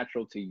sound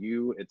natural to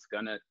you, it's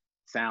gonna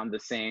sound the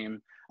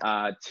same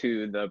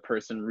to the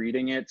person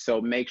reading it. So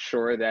make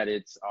sure that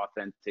it's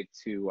authentic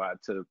to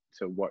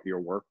what your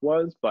work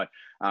was, but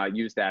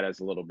use that as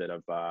a little bit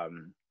of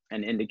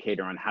an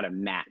indicator on how to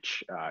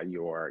match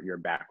your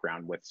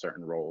background with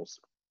certain roles.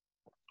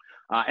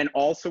 And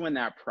also in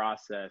that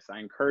process, I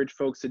encourage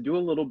folks to do a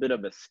little bit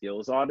of a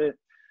skills audit.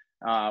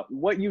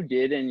 What you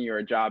did in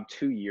your job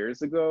 2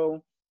 years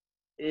ago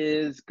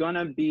is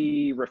gonna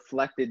be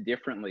reflected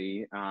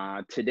differently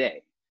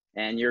today.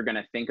 And you're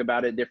gonna think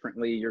about it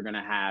differently. You're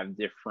gonna have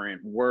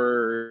different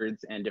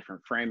words and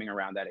different framing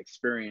around that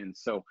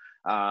experience. So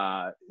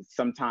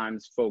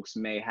sometimes folks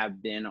may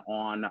have been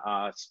on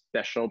a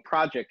special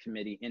project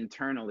committee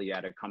internally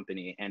at a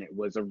company, and it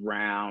was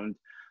around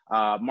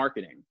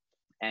marketing.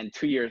 And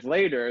 2 years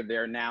later,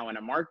 they're now in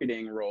a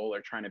marketing role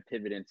or trying to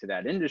pivot into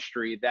that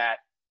industry. That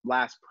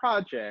last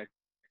project,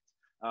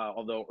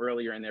 although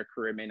earlier in their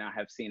career may not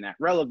have seen that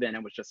relevant,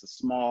 it was just a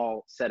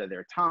small set of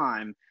their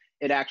time,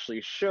 it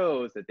actually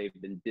shows that they've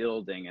been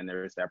building and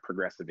there's that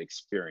progressive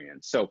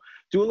experience. So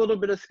do a little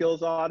bit of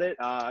skills audit,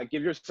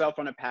 give yourself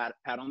a pat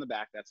on the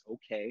back, that's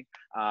okay.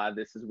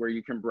 This is where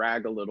you can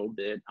brag a little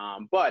bit,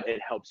 but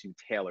it helps you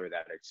tailor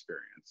that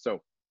experience.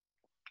 So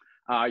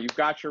you've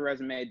got your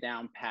resume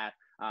down pat.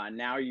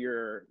 Now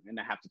you're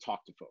gonna have to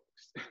talk to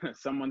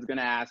folks. Someone's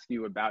gonna ask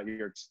you about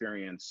your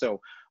experience. So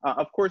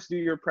of course, do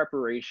your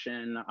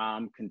preparation,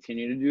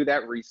 continue to do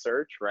that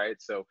research, right?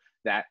 So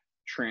that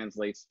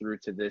translates through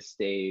to this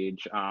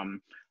stage.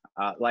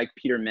 Like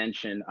Peter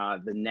mentioned,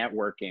 the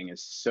networking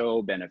is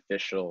so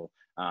beneficial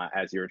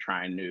as you're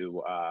trying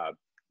to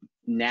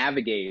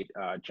navigate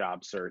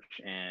job search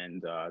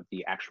and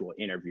the actual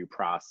interview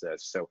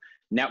process. So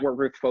network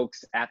with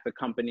folks at the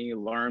company,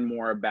 learn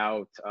more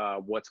about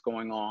what's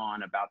going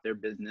on, about their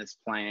business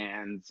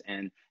plans,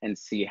 and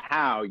see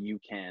how you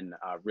can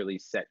really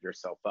set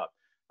yourself up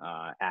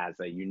as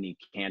a unique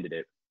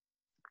candidate.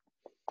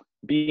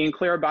 Being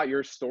clear about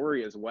your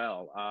story as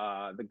well,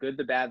 the good,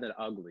 the bad, the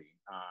ugly.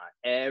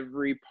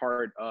 Every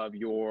part of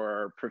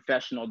your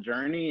professional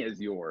journey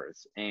is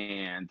yours,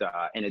 and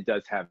it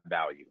does have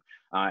value.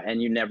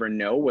 And you never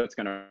know what's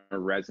going to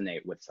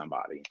resonate with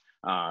somebody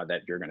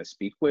that you're going to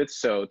speak with.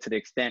 So to the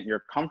extent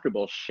you're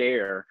comfortable,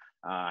 share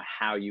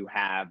how you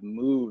have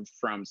moved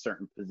from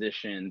certain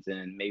positions,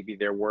 and maybe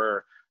there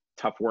were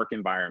tough work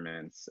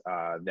environments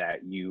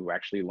that you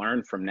actually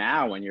learned from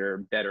now and you're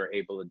better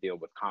able to deal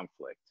with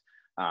conflict.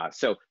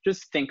 So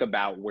just think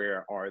about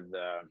where are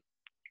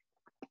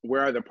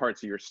the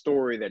parts of your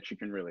story that you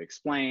can really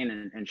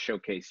explain and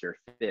showcase your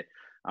fit.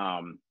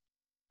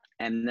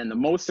 And then the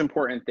most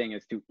important thing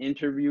is to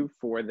interview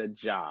for the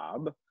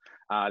job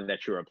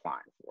that you're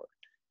applying for.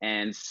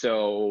 And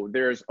so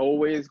there's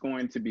always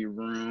going to be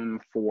room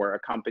for a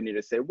company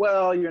to say,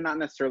 well, you're not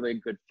necessarily a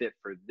good fit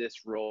for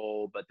this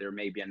role, but there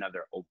may be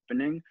another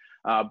opening.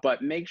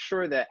 But make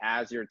sure that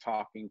as you're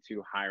talking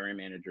to hiring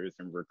managers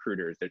and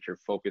recruiters, that you're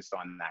focused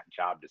on that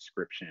job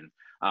description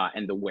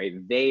and the way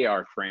they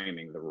are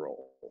framing the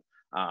role.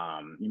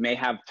 You may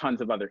have tons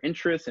of other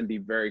interests and be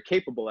very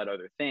capable at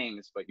other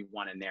things, but you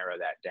want to narrow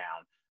that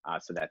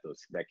down so that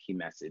that key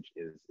message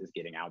is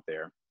getting out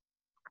there.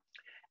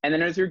 And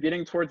then as you're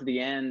getting towards the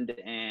end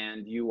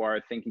and you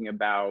are thinking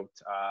about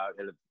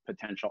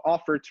potential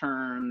offer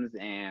terms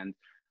and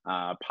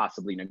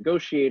possibly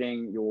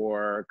negotiating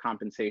your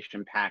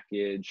compensation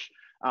package,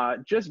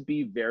 just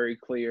be very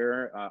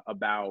clear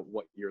about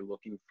what you're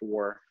looking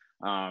for.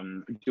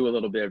 Do a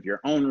little bit of your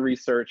own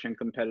research and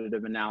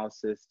competitive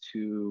analysis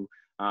to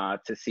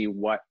see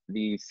what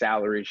the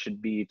salary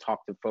should be.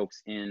 Talk to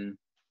folks in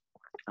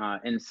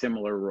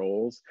similar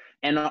roles,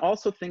 and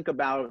also think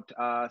about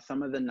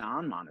some of the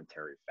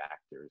non-monetary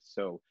factors.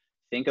 So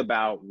think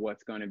about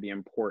what's going to be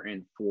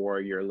important for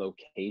your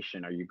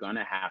location. Are you going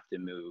to have to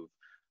move?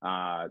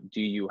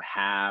 Do you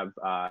have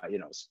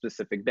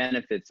specific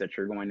benefits that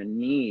you're going to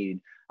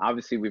need?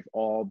 Obviously, we've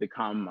all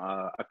become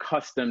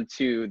accustomed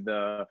to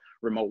the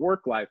remote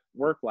work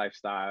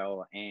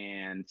lifestyle,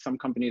 and some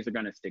companies are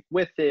going to stick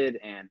with it,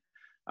 and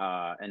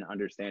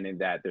understanding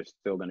that there's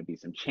still going to be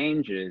some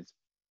changes.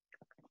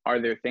 Are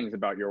there things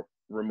about your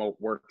remote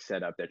work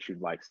setup that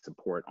you'd like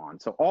support on?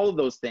 So all of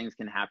those things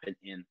can happen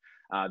in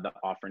the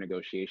offer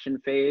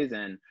negotiation phase.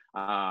 And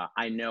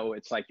I know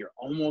it's like you're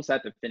almost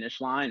at the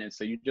finish line, and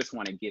so you just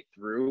want to get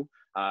through.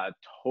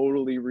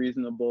 Totally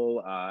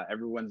reasonable.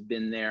 Everyone's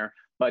been there,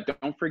 but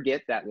don't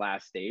forget that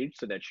last stage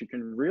so that you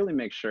can really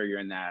make sure you're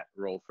in that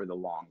role for the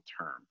long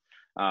term,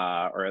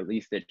 or at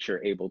least that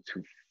you're able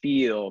to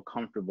feel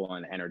comfortable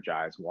and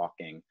energized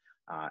walking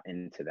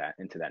into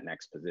that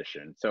next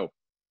position. So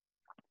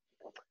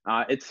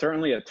It's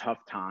certainly a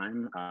tough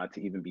time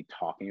to even be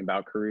talking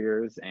about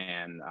careers,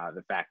 and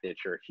the fact that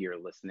you're here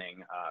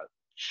listening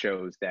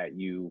shows that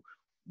you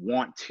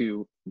want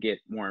to get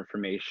more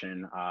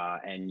information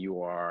and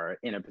you are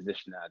in a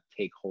position to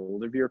take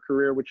hold of your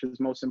career, which is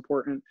most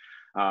important.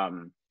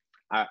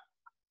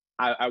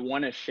 I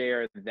want to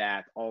share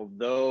that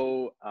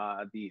although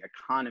the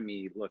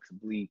economy looks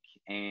bleak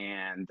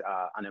and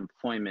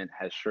unemployment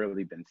has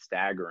surely been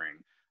staggering,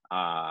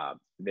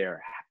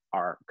 there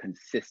are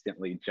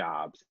consistently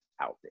jobs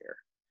out there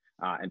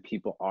and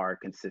people are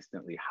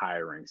consistently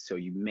hiring. So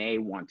you may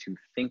want to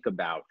think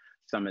about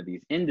some of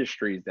these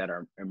industries that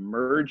are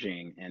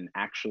emerging and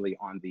actually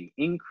on the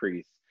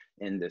increase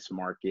in this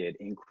market,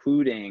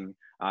 including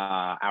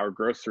our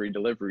grocery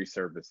delivery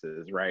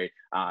services, right?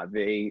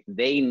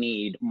 They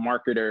need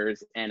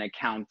marketers and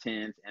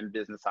accountants and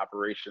business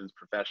operations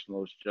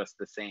professionals just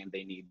the same.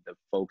 They need the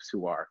folks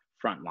who are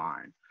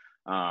frontline.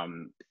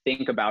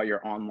 Think about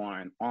your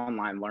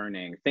online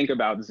learning. Think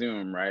about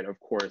Zoom, right? Of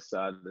course,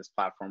 this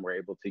platform we're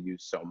able to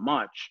use so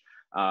much.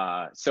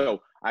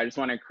 So I just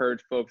want to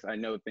encourage folks. I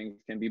know things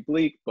can be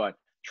bleak, but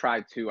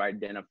try to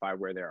identify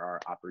where there are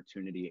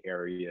opportunity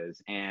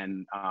areas,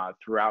 and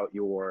throughout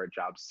your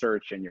job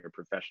search and your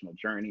professional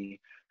journey,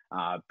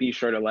 be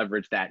sure to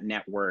leverage that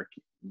network,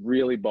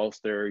 really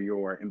bolster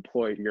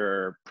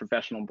your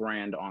professional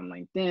brand on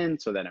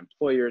LinkedIn so that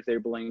employers are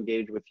able to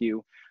engage with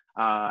you,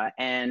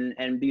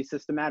 and be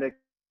systematic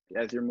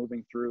as you're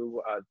moving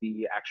through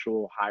the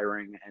actual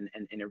hiring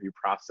and interview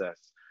process,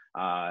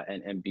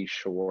 and be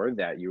sure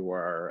that you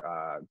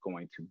are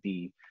going to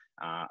be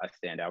a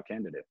standout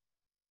candidate.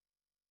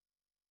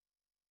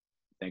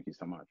 Thank you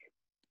so much.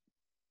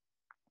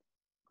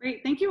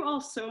 Great, thank you all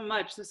so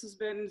much. This has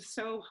been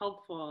so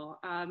helpful.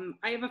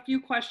 I have a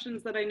few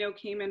questions that I know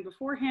came in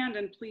beforehand,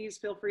 and please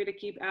feel free to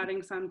keep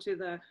adding some to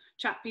the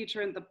chat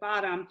feature at the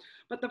bottom.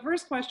 But the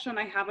first question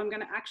I have, I'm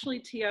gonna actually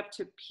tee up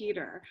to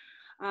Peter.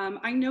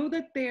 I know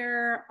that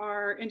there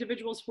are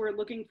individuals who are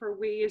looking for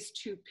ways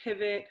to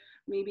pivot.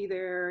 Maybe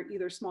they're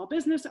either small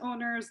business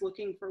owners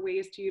looking for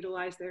ways to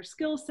utilize their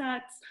skill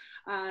sets,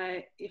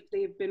 if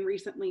they've been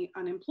recently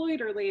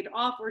unemployed or laid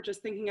off, or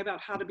just thinking about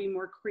how to be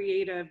more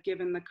creative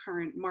given the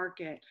current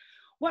market.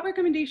 What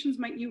recommendations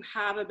might you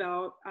have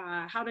about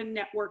how to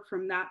network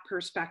from that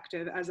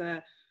perspective as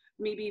a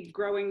maybe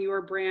growing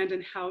your brand,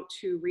 and how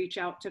to reach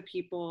out to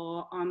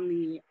people on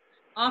the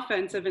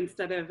offensive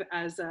instead of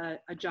as a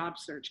job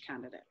search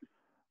candidate?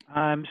 So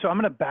I'm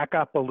going to back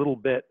up a little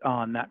bit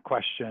on that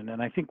question.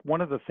 And I think one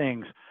of the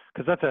things,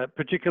 because that's a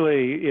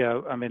particularly, I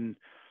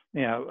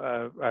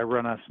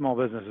run a small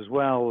business as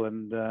well,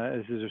 and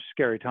this is a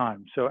scary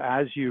time. So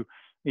as you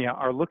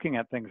are looking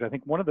at things, I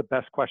think one of the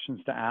best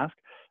questions to ask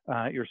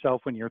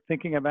yourself when you're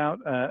thinking about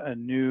a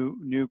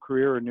new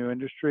career or new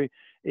industry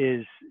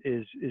is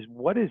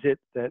what is it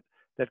that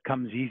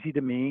comes easy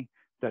to me,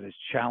 that is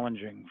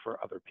challenging for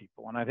other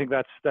people? And I think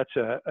that's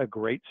a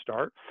great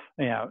start,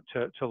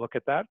 to look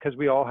at that, because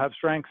we all have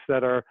strengths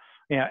that are,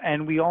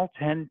 and we all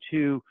tend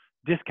to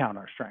discount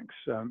our strengths,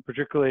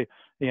 particularly,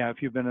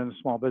 if you've been in a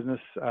small business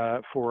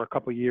for a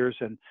couple of years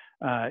and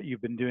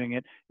you've been doing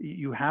it,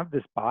 you have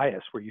this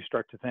bias where you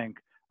start to think,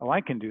 oh,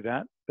 I can do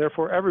that,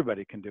 therefore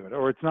everybody can do it,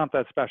 or it's not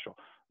that special.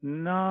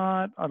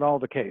 Not at all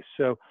the case.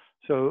 So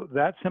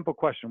that simple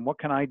question, what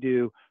can I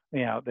do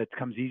that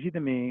comes easy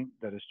to me,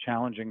 that is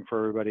challenging for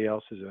everybody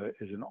else, is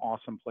an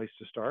awesome place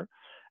to start.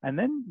 And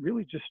then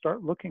really just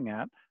start looking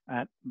at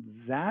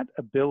that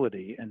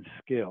ability and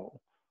skill.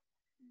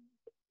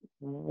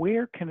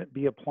 Where can it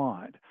be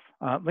applied?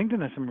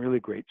 LinkedIn has some really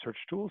great search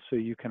tools, so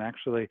you can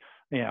actually,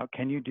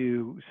 can you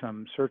do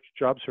some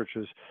job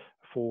searches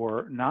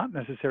for not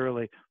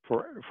necessarily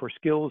for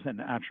skills and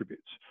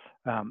attributes.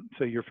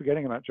 So you're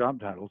forgetting about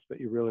job titles, but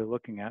you're really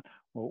looking at,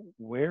 well,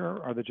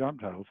 where are the job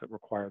titles that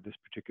require this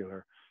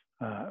particular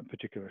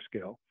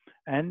skill?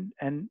 And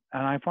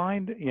I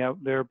find,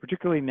 there,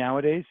 particularly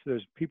nowadays,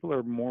 people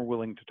are more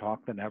willing to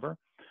talk than ever.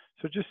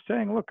 So just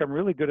saying, look, I'm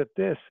really good at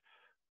this.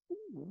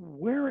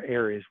 Where are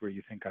areas where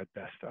you think I'd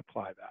best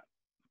apply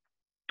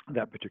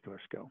that particular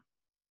skill?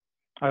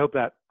 I hope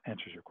that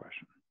answers your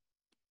question.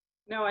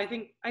 No, I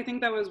think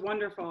that was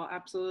wonderful.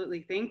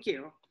 Absolutely. Thank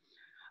you.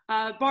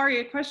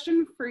 Bari, a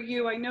question for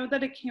you. I know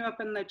that it came up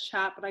in the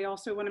chat, but I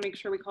also want to make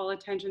sure we call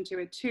attention to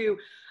it too.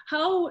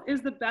 How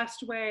is the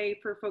best way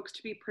for folks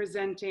to be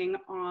presenting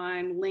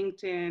on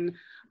LinkedIn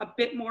a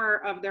bit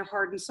more of their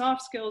hard and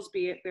soft skills,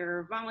 be it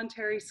their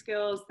voluntary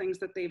skills, things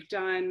that they've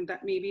done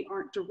that maybe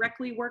aren't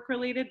directly work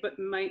related, but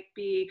might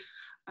be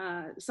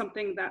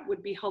something that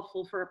would be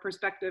helpful for a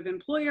prospective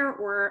employer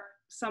or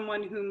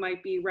someone who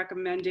might be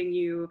recommending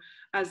you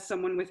as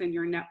someone within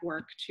your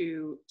network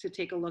to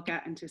take a look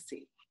at and to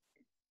see?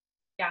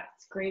 Yeah,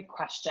 it's a great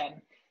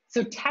question.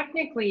 So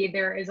technically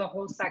there is a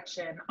whole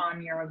section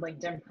on your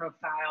LinkedIn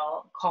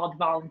profile called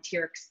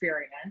volunteer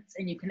experience,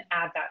 and you can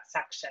add that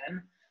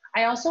section.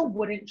 I also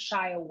wouldn't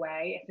shy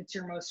away if it's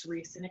your most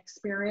recent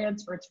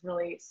experience or it's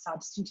really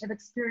substantive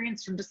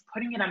experience from just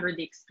putting it under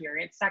the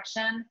experience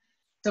section.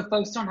 So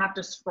folks don't have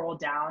to scroll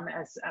down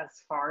as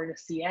far to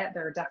see it.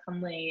 There are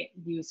definitely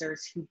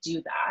users who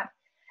do that.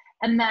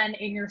 And then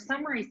in your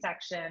summary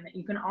section,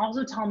 you can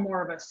also tell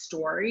more of a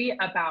story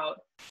about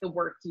the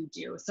work you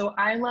do. So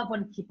I love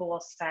when people will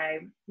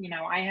say, you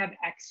know, I have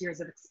X years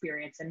of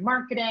experience in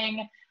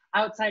marketing.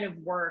 Outside of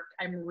work,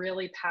 I'm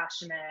really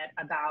passionate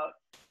about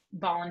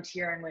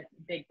volunteering with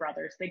Big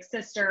Brothers, Big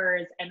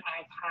Sisters, and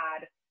I've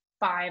had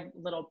 5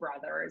 little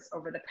brothers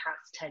over the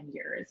past 10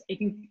 years. I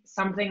think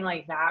something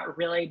like that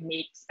really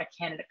makes a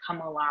candidate come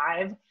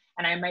alive.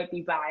 And I might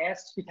be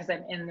biased because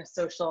I'm in the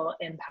social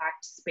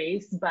impact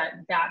space, but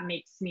that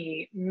makes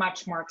me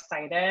much more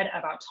excited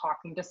about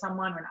talking to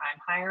someone when I'm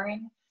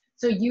hiring.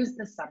 So use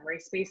the summary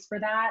space for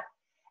that.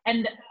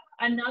 And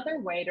another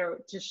way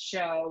to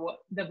show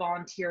the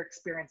volunteer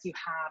experience you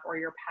have or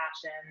your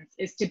passions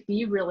is to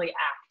be really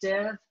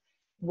active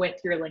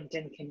with your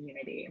LinkedIn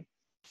community.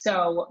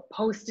 So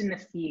post in the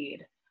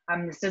feed.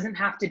 This doesn't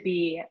have to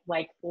be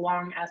like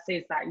long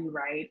essays that you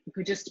write. It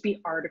could just be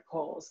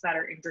articles that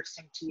are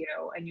interesting to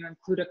you and you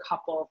include a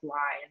couple of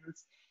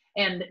lines,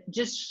 and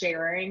just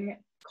sharing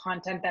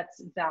content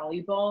that's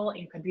valuable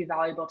and could be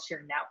valuable to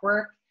your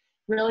network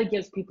really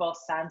gives people a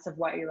sense of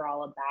what you're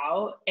all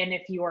about. And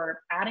if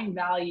you're adding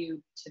value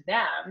to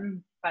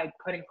them by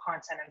putting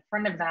content in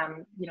front of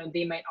them, you know,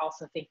 they might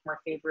also think more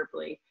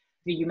favorably.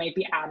 You might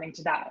be adding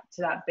to that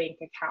bank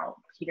account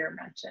Peter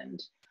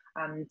mentioned.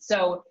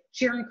 So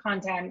sharing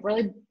content,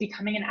 really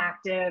becoming an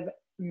active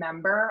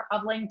member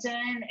of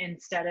LinkedIn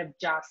instead of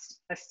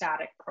just a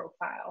static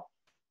profile.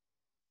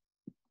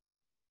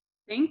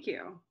 Thank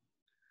you.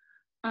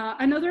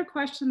 Another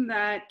question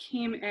that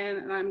came in,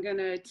 and I'm going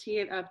to tee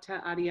it up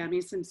to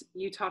Adeyemi, since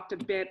you talked a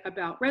bit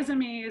about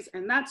resumes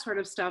and that sort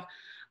of stuff.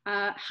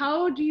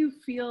 How do you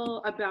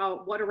feel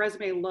about what a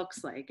resume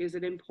looks like? Is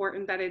it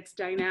important that it's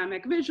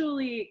dynamic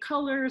visually,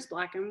 colors,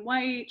 black and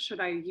white? Should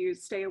I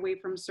stay away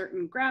from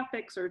certain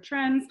graphics or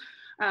trends?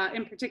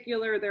 In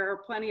particular, there are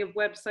plenty of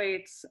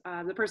websites.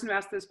 The person who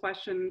asked this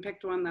question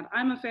picked one that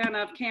I'm a fan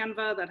of,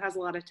 Canva, that has a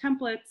lot of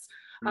templates.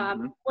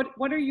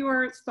 What are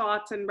your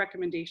thoughts and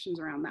recommendations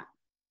around that?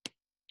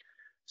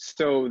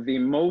 So the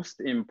most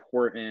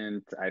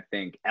important, I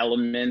think,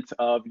 element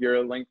of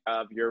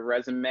your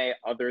resume,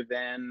 other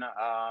than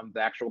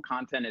the actual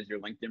content, is your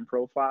LinkedIn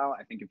profile.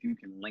 I think if you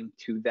can link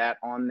to that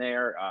on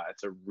there,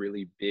 it's a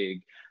really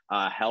big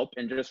help.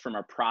 And just from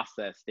a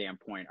process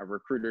standpoint, a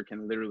recruiter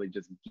can literally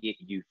just get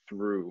you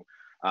through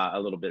a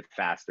little bit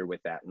faster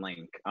with that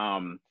link.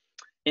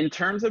 In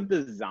terms of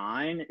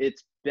design,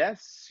 it's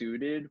best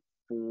suited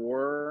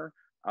for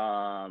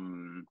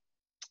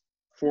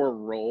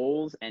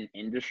roles and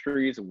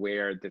industries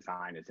where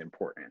design is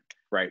important,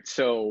 right?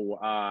 So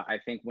I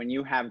think when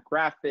you have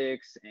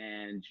graphics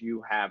and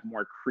you have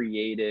more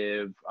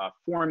creative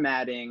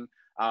formatting,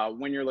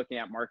 when you're looking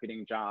at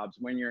marketing jobs,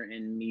 when you're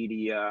in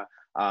media,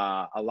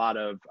 a lot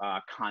of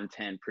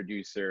content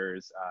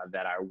producers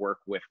that I work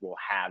with will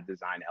have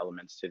design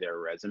elements to their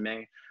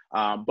resume.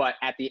 But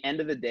at the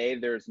end of the day,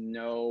 there's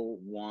no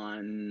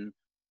one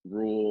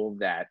rule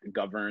that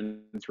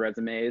governs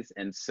resumes.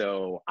 And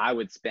so I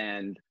would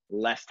spend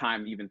less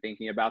time even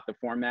thinking about the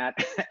format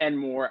and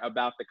more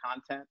about the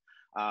content,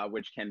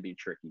 which can be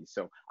tricky.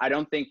 So I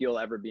don't think you'll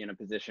ever be in a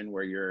position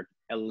where you're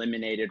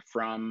eliminated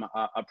from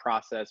a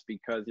process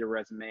because your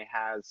resume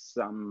has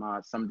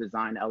some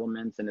design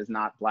elements and is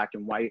not black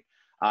and white.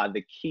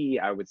 The key,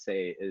 I would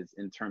say, is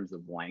in terms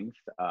of length,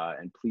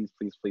 and please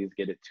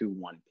get it to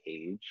 1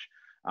 page.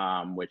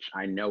 Which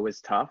I know is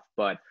tough,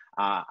 but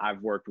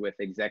I've worked with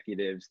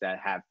executives that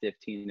have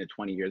 15 to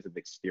 20 years of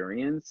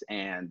experience,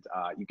 and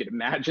you could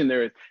imagine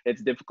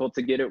it's difficult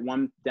to get it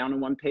down to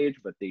 1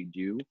 page, but they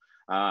do.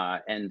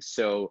 And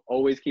so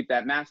always keep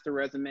that master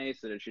resume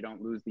so that you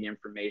don't lose the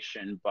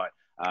information, but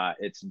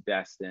it's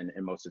best and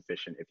most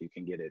efficient if you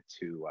can get it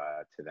to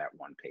that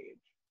 1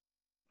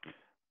 page.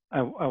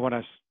 I want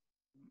to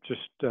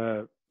just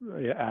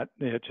add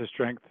to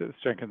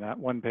strengthen that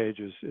 1 page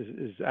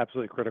is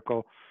absolutely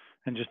critical.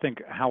 And just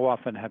think, how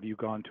often have you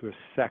gone to a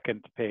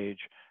second page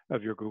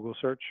of your Google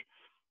search?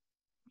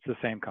 It's the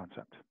same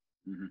concept.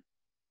 Mm-hmm.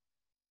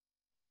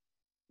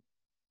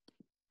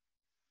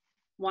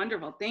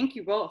 Wonderful. Thank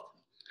you both.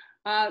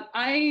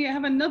 I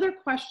have another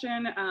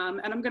question,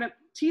 and I'm going to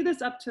tee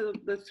this up to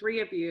the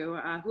 3 of you,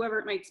 whoever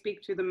it might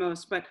speak to the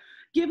most. But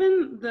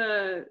given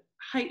the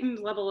heightened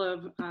level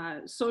of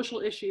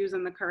social issues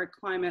and the current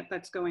climate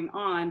that's going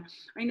on,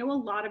 I know a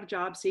lot of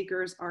job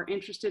seekers are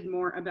interested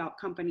more about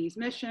companies'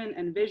 mission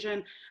and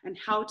vision and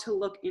how to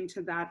look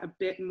into that a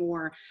bit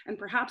more, and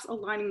perhaps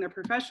aligning their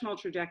professional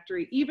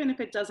trajectory, even if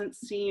it doesn't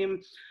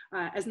seem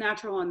as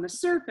natural on the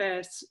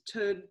surface,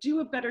 to do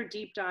a better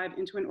deep dive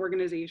into an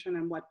organization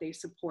and what they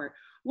support.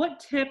 What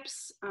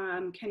tips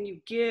can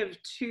you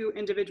give to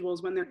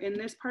individuals when they're in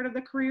this part of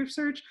the career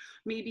search?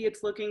 Maybe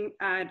it's looking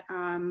at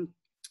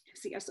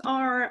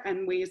CSR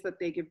and ways that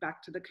they give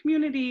back to the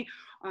community,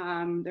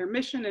 their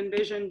mission and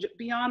vision,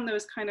 beyond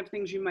those kind of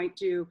things you might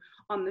do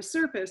on the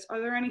surface. Are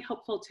there any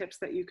helpful tips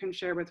that you can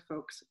share with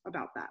folks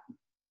about that?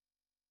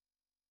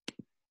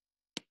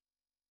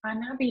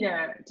 I'm happy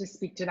to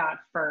speak to that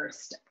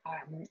first.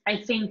 I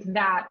think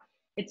that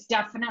it's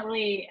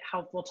definitely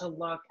helpful to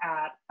look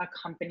at a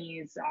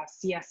company's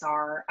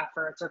CSR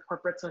efforts or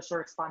corporate social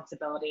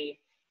responsibility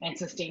and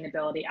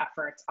sustainability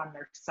efforts on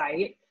their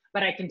site.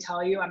 But I can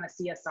tell you on the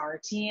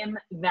CSR team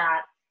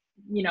that,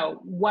 you know,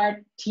 what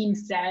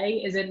teams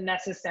say isn't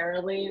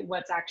necessarily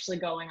what's actually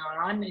going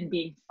on and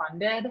being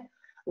funded.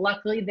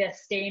 Luckily,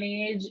 this day and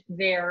age,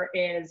 there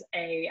is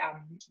a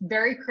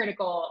very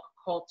critical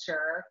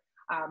culture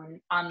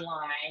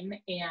online,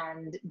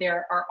 and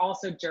there are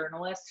also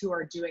journalists who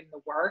are doing the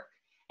work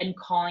and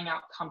calling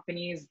out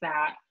companies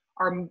that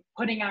are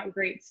putting out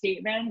great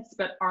statements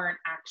but aren't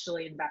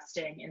actually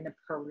investing in the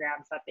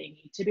programs that they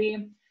need to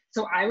be.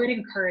 So I would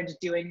encourage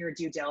doing your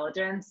due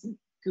diligence,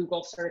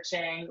 Google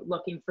searching,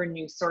 looking for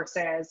news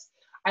sources.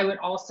 I would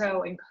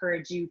also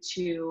encourage you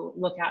to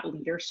look at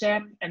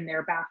leadership and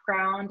their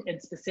background,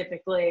 and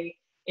specifically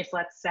if,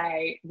 let's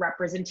say,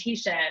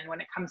 representation when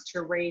it comes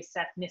to race,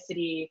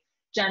 ethnicity,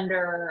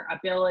 gender,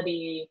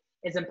 ability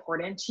is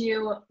important to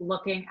you,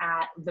 looking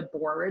at the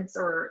boards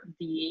or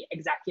the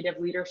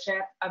executive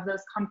leadership of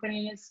those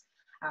companies.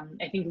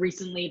 I think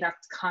recently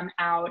that's come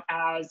out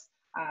as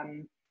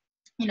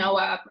you know,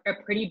 a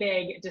pretty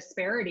big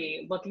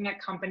disparity, looking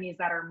at companies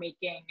that are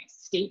making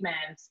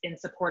statements in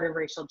support of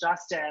racial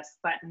justice,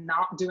 but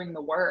not doing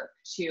the work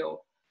to,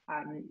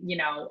 you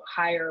know,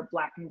 hire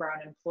Black and Brown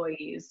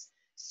employees.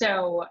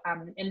 So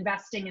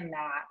investing in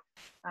that.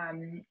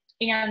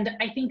 And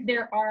I think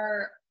there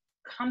are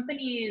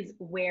companies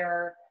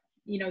where,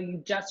 you know,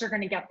 you just are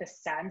going to get the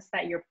sense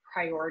that your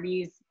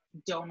priorities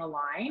don't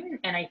align.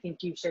 And I think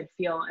you should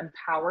feel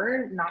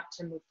empowered not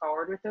to move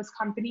forward with those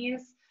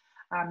companies.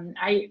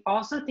 I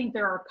also think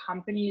there are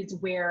companies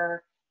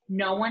where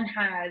no one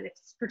has,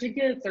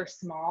 particularly if they're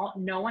small,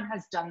 no one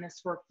has done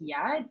this work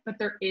yet, but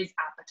there is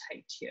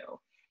appetite to.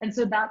 And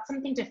so that's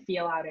something to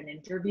feel out in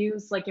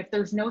interviews. Like if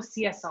there's no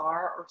CSR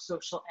or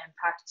social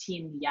impact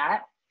team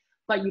yet,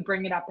 but you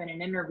bring it up in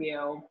an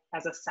interview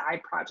as a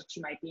side project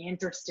you might be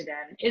interested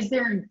in, is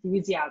there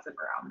enthusiasm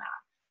around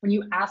that? When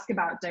you ask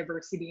about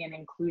diversity and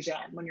inclusion,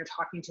 when you're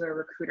talking to a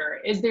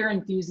recruiter, is there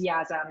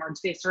enthusiasm, or do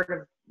they sort of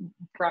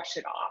brush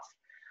it off?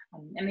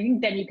 And I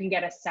think then you can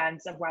get a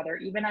sense of whether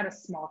even at a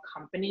small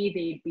company,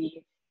 they'd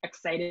be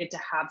excited to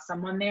have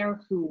someone there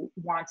who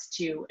wants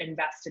to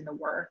invest in the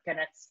work. And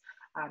it's,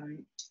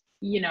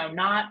 you know,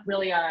 not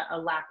really a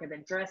lack of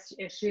interest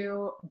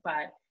issue,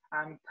 but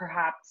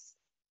perhaps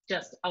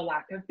just a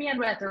lack of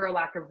bandwidth or a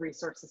lack of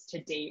resources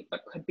to date,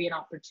 but could be an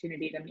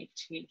opportunity to make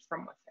change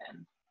from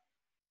within.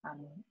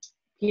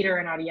 Peter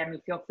and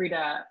Adeyemi, feel free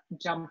to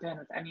jump in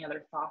with any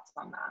other thoughts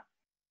on that.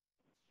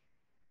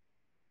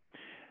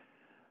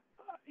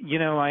 You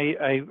know,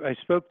 I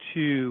spoke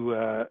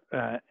to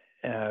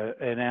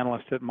an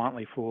analyst at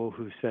Motley Fool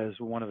who says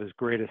one of his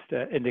greatest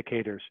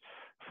indicators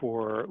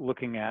for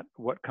looking at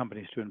what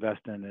companies to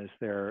invest in is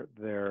their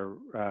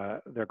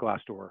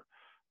Glassdoor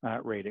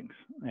ratings.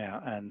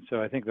 Yeah, and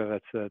so I think that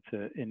that's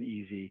an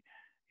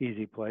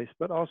easy place,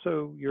 but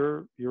also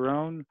your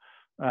own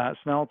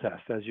smell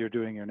test as you're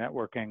doing your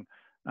networking.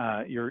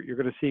 You're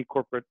going to see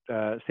corporate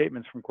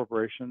statements from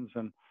corporations,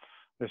 and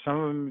there's some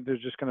of them they're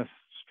just going to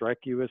strike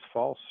you as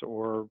false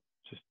or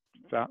just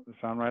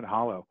downright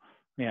hollow.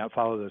 Yeah,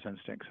 follow those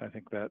instincts. I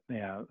think that,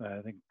 yeah,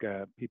 I think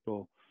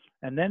people,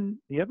 and then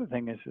the other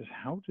thing is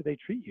how do they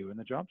treat you in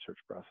the job search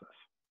process?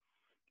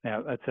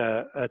 Yeah,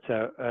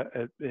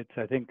 it's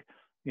I think,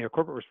 you know,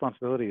 corporate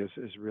responsibility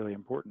is really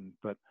important,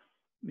 but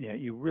yeah,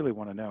 you really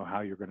want to know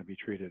how you're going to be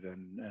treated,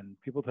 and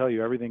people tell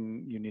you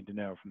everything you need to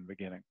know from the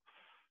beginning.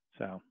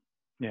 So,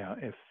 yeah,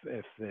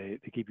 if they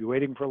keep you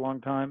waiting for a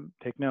long time,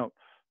 take note.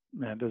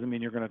 That doesn't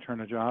mean you're going to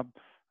turn a job.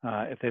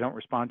 If they don't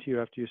respond to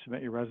you after you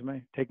submit your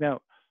resume, take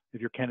note.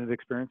 If your candidate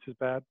experience is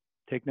bad,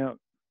 take note.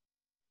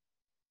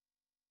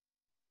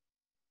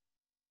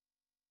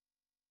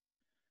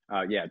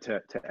 Yeah,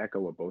 to echo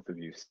what both of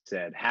you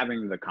said,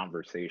 having the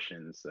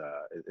conversations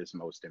is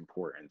most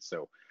important.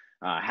 So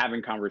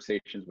having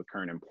conversations with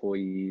current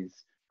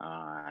employees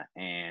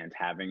and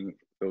having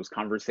those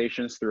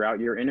conversations throughout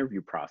your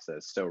interview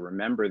process. So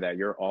remember that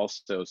you're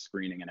also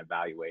screening and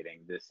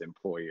evaluating this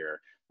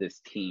employer, this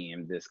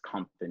team, this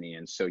company.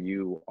 And so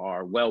you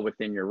are well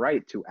within your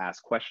right to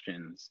ask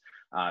questions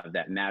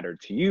that matter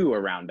to you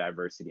around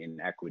diversity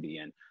and equity.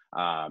 And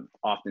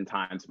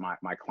oftentimes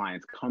my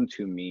clients come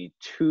to me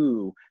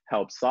to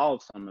help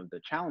solve some of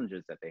the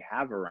challenges that they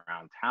have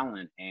around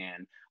talent,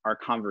 and our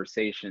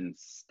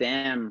conversations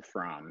stem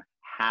from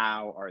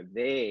how are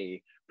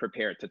they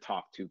prepared to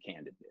talk to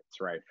candidates,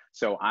 right?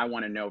 So I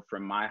want to know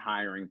from my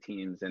hiring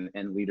teams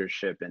and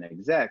leadership and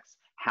execs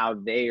how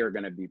they are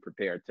going to be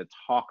prepared to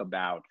talk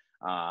about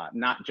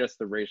not just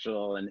the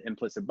racial and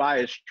implicit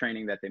bias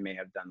training that they may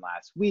have done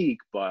last week,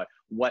 but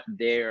what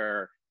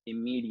their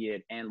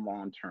immediate and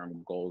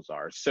long-term goals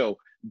are. So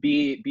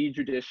be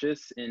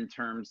judicious in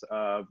terms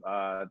of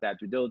that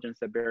due diligence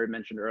that Barry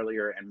mentioned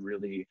earlier, and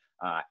really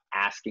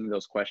asking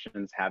those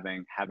questions,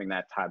 having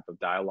that type of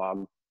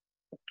dialogue.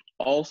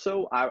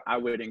 Also, I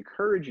would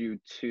encourage you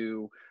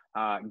to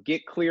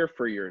get clear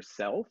for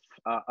yourself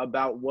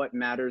about what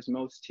matters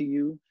most to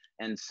you.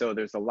 And so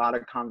there's a lot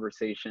of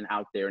conversation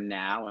out there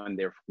now, and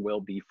there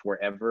will be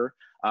forever,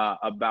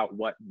 about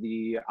what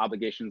the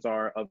obligations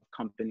are of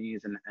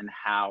companies and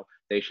how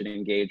they should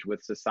engage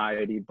with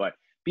society. But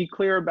be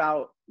clear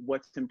about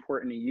what's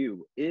important to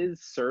you.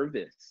 Is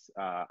service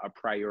a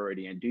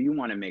priority? And do you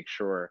want to make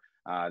sure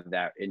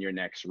that in your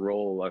next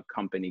role, a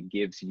company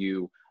gives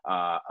you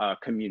a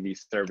community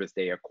service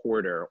day a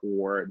quarter?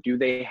 Or do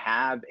they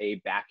have a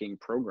backing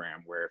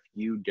program where if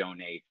you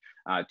donate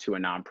to a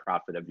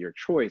nonprofit of your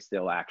choice,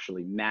 they'll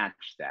actually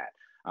match that?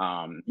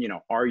 You know,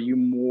 are you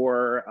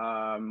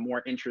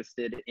more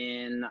interested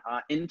in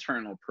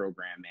internal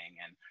programming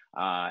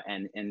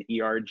and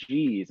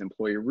ERGs,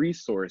 employee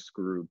resource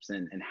groups,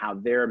 and how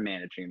they're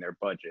managing their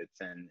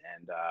budgets and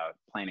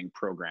planning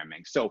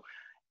programming? So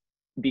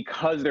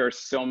because there are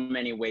so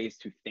many ways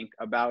to think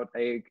about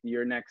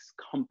your next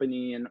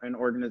company and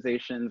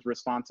organization's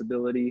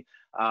responsibility,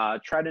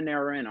 try to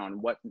narrow in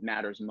on what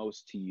matters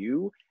most to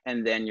you,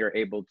 and then you're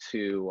able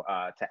to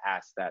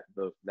ask that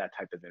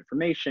type of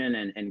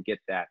information and get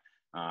that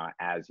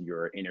as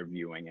you're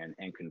interviewing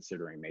and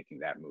considering making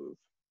that move.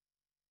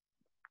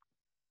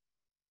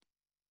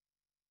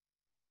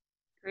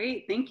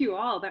 Great, thank you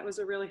all. That was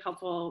a really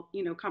helpful,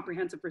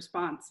 comprehensive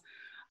response.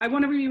 I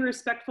want to be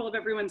respectful of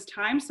everyone's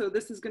time, so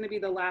this is going to be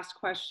the last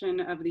question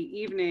of the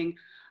evening,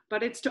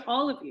 but it's to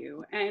all of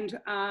you. And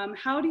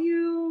how do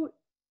you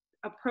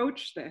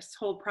approach this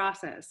whole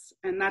process?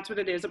 And that's what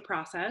it is, a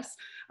process.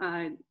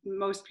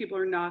 Most people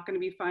are not going to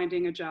be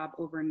finding a job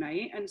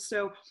overnight. And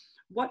so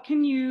what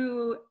can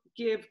you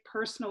give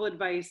personal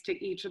advice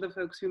to each of the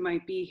folks who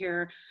might be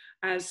here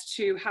as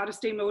to how to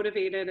stay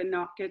motivated and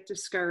not get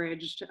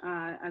discouraged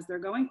as they're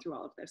going through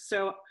all of this?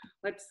 So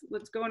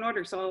let's go in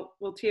order. So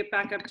we'll tee it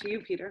back up to you,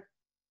 Peter.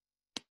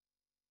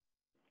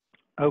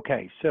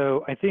 Okay,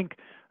 so I think,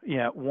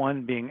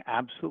 one, being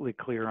absolutely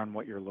clear on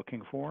what you're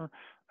looking for,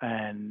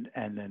 and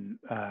then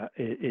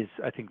is,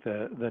 I think,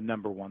 the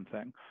number one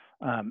thing,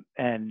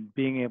 and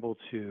being able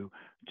to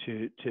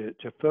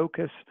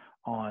focus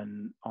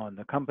on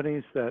the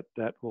companies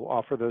that will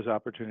offer those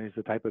opportunities,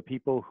 the type of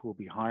people who will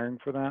be hiring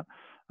for that,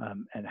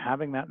 and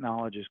having that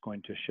knowledge is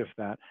going to shift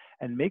that,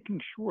 and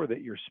making sure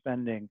that you're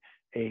spending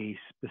a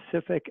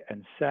specific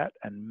and set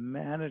and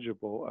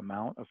manageable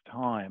amount of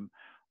time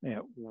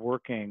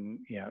working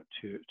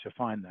to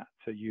find that.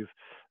 So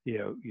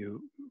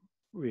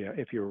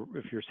if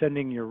you're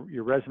sending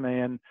your resume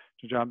in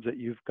to jobs, that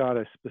you've got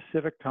a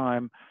specific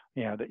time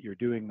that you're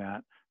doing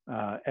that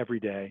every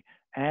day,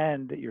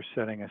 and that you're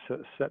setting a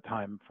set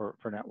time for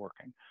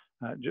networking.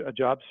 A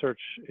job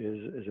search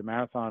is a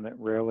marathon. It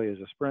rarely is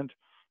a sprint.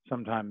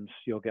 Sometimes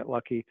you'll get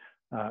lucky,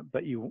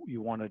 but you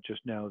want to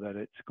just know that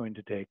it's going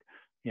to take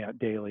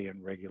daily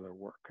and regular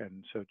work.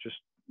 And so just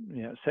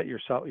set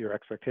your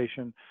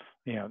expectation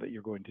that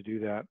you're going to do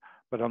that.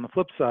 But on the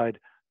flip side,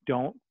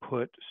 don't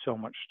put so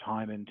much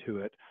time into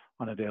it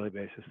on a daily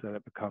basis that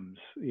it becomes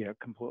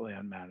completely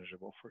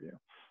unmanageable for you.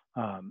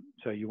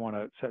 So you want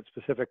to set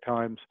specific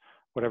times,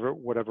 whatever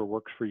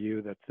works for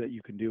you that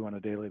you can do on a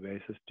daily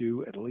basis.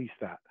 Do at least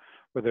that,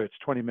 whether it's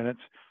 20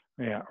 minutes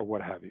or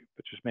what have you.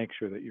 But just make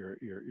sure that you're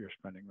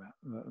spending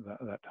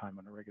that time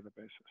on a regular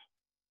basis.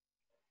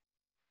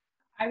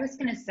 I was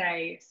going to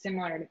say,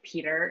 similar to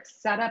Peter,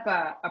 set up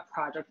a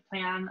project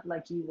plan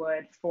like you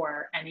would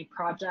for any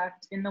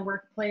project in the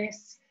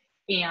workplace,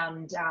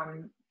 and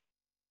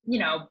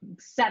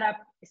set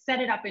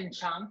it up in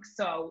chunks,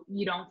 so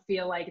you don't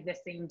feel like the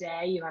same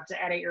day you have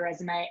to edit your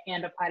resume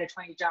and apply to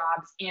 20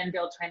 jobs and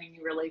build 20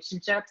 new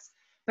relationships.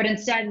 But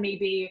instead,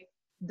 maybe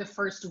the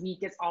first week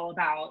is all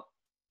about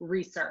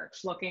research,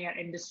 looking at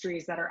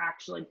industries that are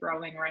actually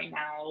growing right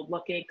now,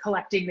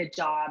 collecting the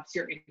jobs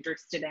you're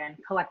interested in,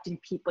 collecting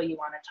people you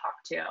want to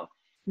talk to.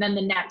 And then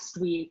the next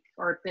week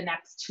or the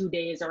next 2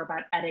 days are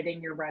about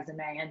editing your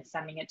resume and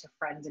sending it to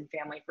friends and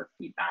family for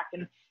feedback.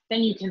 And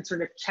then you can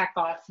sort of check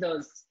off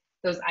those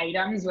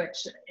items,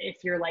 which,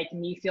 if you're like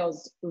me,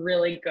 feels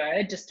really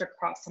good just to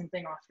cross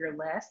something off your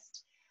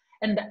list.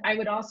 And I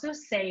would also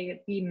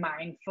say, be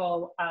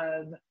mindful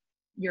of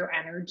your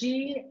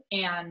energy.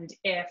 And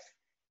if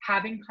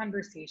having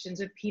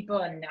conversations with people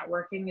and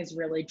networking is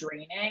really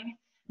draining,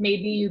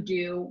 maybe you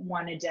do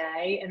one a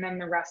day, and then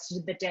the rest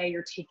of the day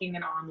you're taking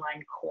an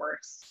online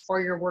course,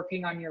 or you're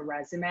working on your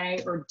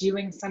resume, or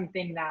doing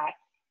something that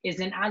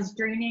isn't as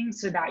draining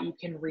so that you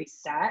can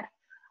reset.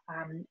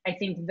 I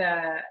think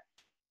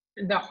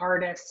the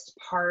hardest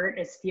part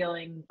is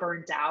feeling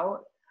burnt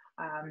out.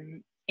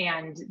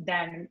 And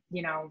then,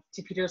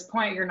 to Peter's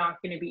point, you're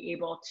not going to be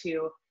able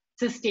to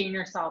sustain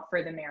yourself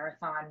for the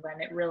marathon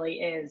when it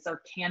really is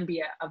or can be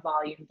a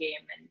volume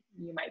game, and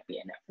you might be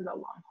in it for the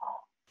long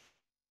haul.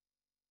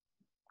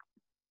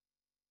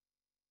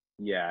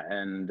 Yeah,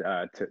 and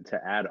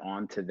to add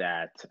on to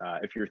that,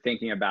 if you're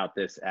thinking about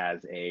this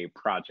as a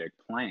project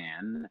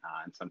plan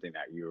and something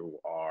that you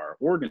are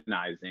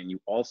organizing, you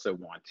also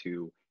want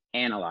to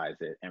analyze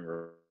it and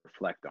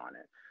reflect on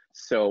it.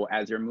 So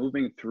as you're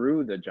moving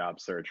through the job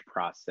search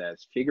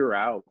process, figure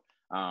out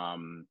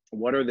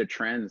What are the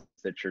trends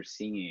that you're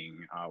seeing?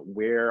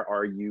 Where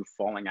are you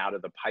falling out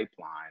of the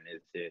pipeline?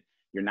 Is it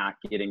you're not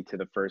getting to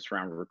the first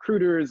round of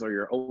recruiters, or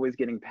you're always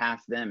getting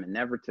past them and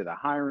never to the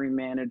hiring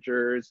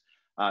managers?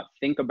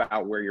 Think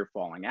about where you're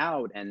falling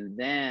out, and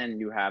then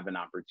you have an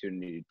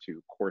opportunity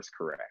to course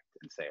correct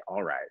and say,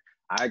 all right,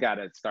 I got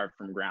to start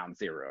from ground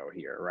zero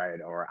here,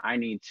 right? Or I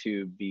need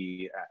to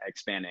be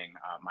expanding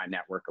my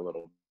network a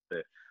little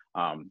bit.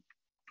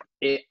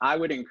 I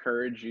would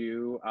encourage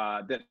you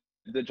that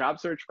the job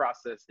search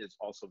process is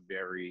also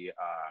very,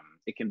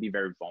 it can be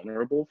very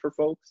vulnerable for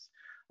folks.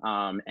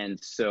 And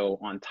so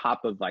on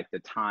top of like the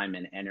time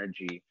and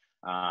energy,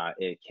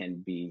 it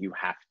can be, you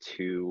have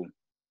to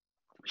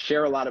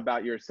share a lot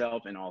about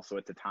yourself, and also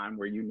it's a time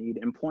where you need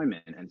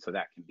employment. And so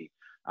that can be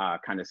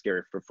kind of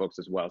scary for folks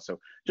as well. So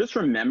just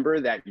remember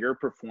that your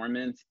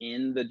performance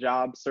in the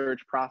job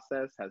search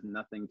process has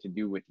nothing to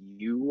do with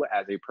you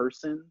as a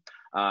person,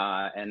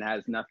 and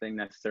has nothing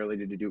necessarily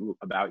to do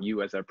about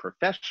you as a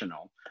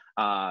professional.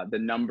 The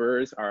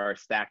numbers are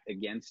stacked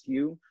against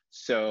you.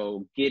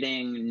 So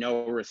getting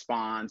no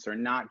response or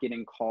not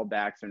getting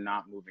callbacks or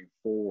not moving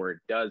forward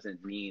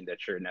doesn't mean that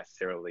you're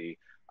necessarily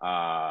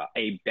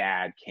a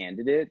bad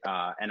candidate.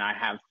 And I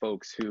have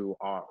folks who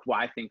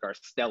I think are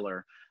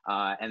stellar,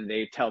 and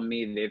they tell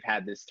me they've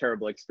had this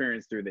terrible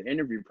experience through the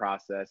interview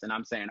process. And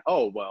I'm saying,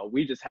 oh, well,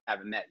 we just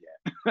haven't met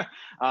yet.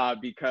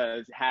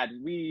 Because had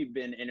we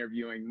been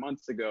interviewing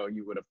months ago,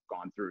 you would have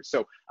gone through.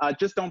 So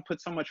just don't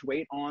put so much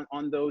weight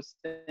on those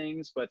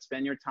things, but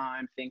spend your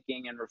time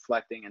thinking and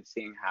reflecting and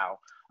seeing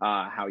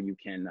how you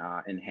can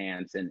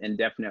enhance and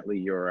definitely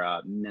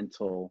your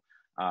mental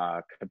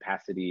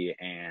capacity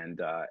and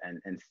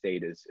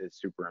state is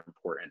super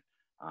important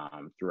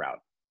throughout.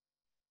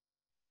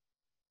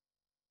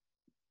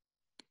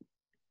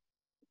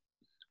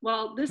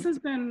 Well, this has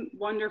been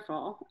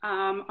wonderful.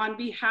 On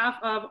behalf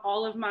of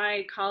all of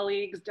my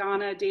colleagues,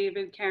 Donna,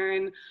 David,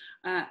 Karen,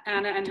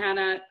 Anna, and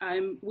Hannah,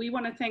 we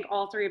want to thank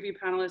all three of you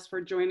panelists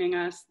for joining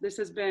us. This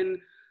has been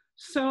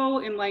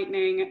so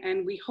enlightening,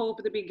 and we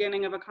hope the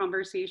beginning of a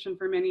conversation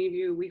for many of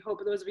you. We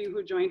hope those of you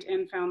who joined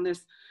in found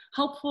this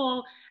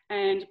helpful,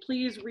 and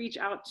please reach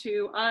out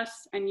to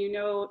us, and you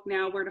know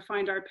now where to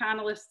find our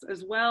panelists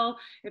as well.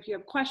 If you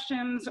have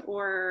questions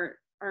or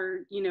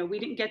you know, we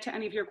didn't get to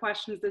any of your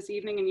questions this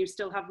evening and you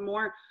still have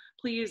more,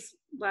 please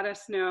let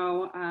us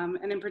know.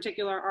 And in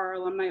particular, our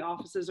alumni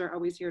offices are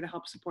always here to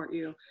help support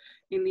you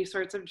in these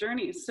sorts of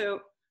journeys. So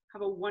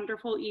have a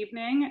wonderful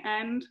evening,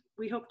 and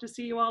we hope to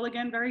see you all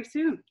again very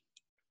soon.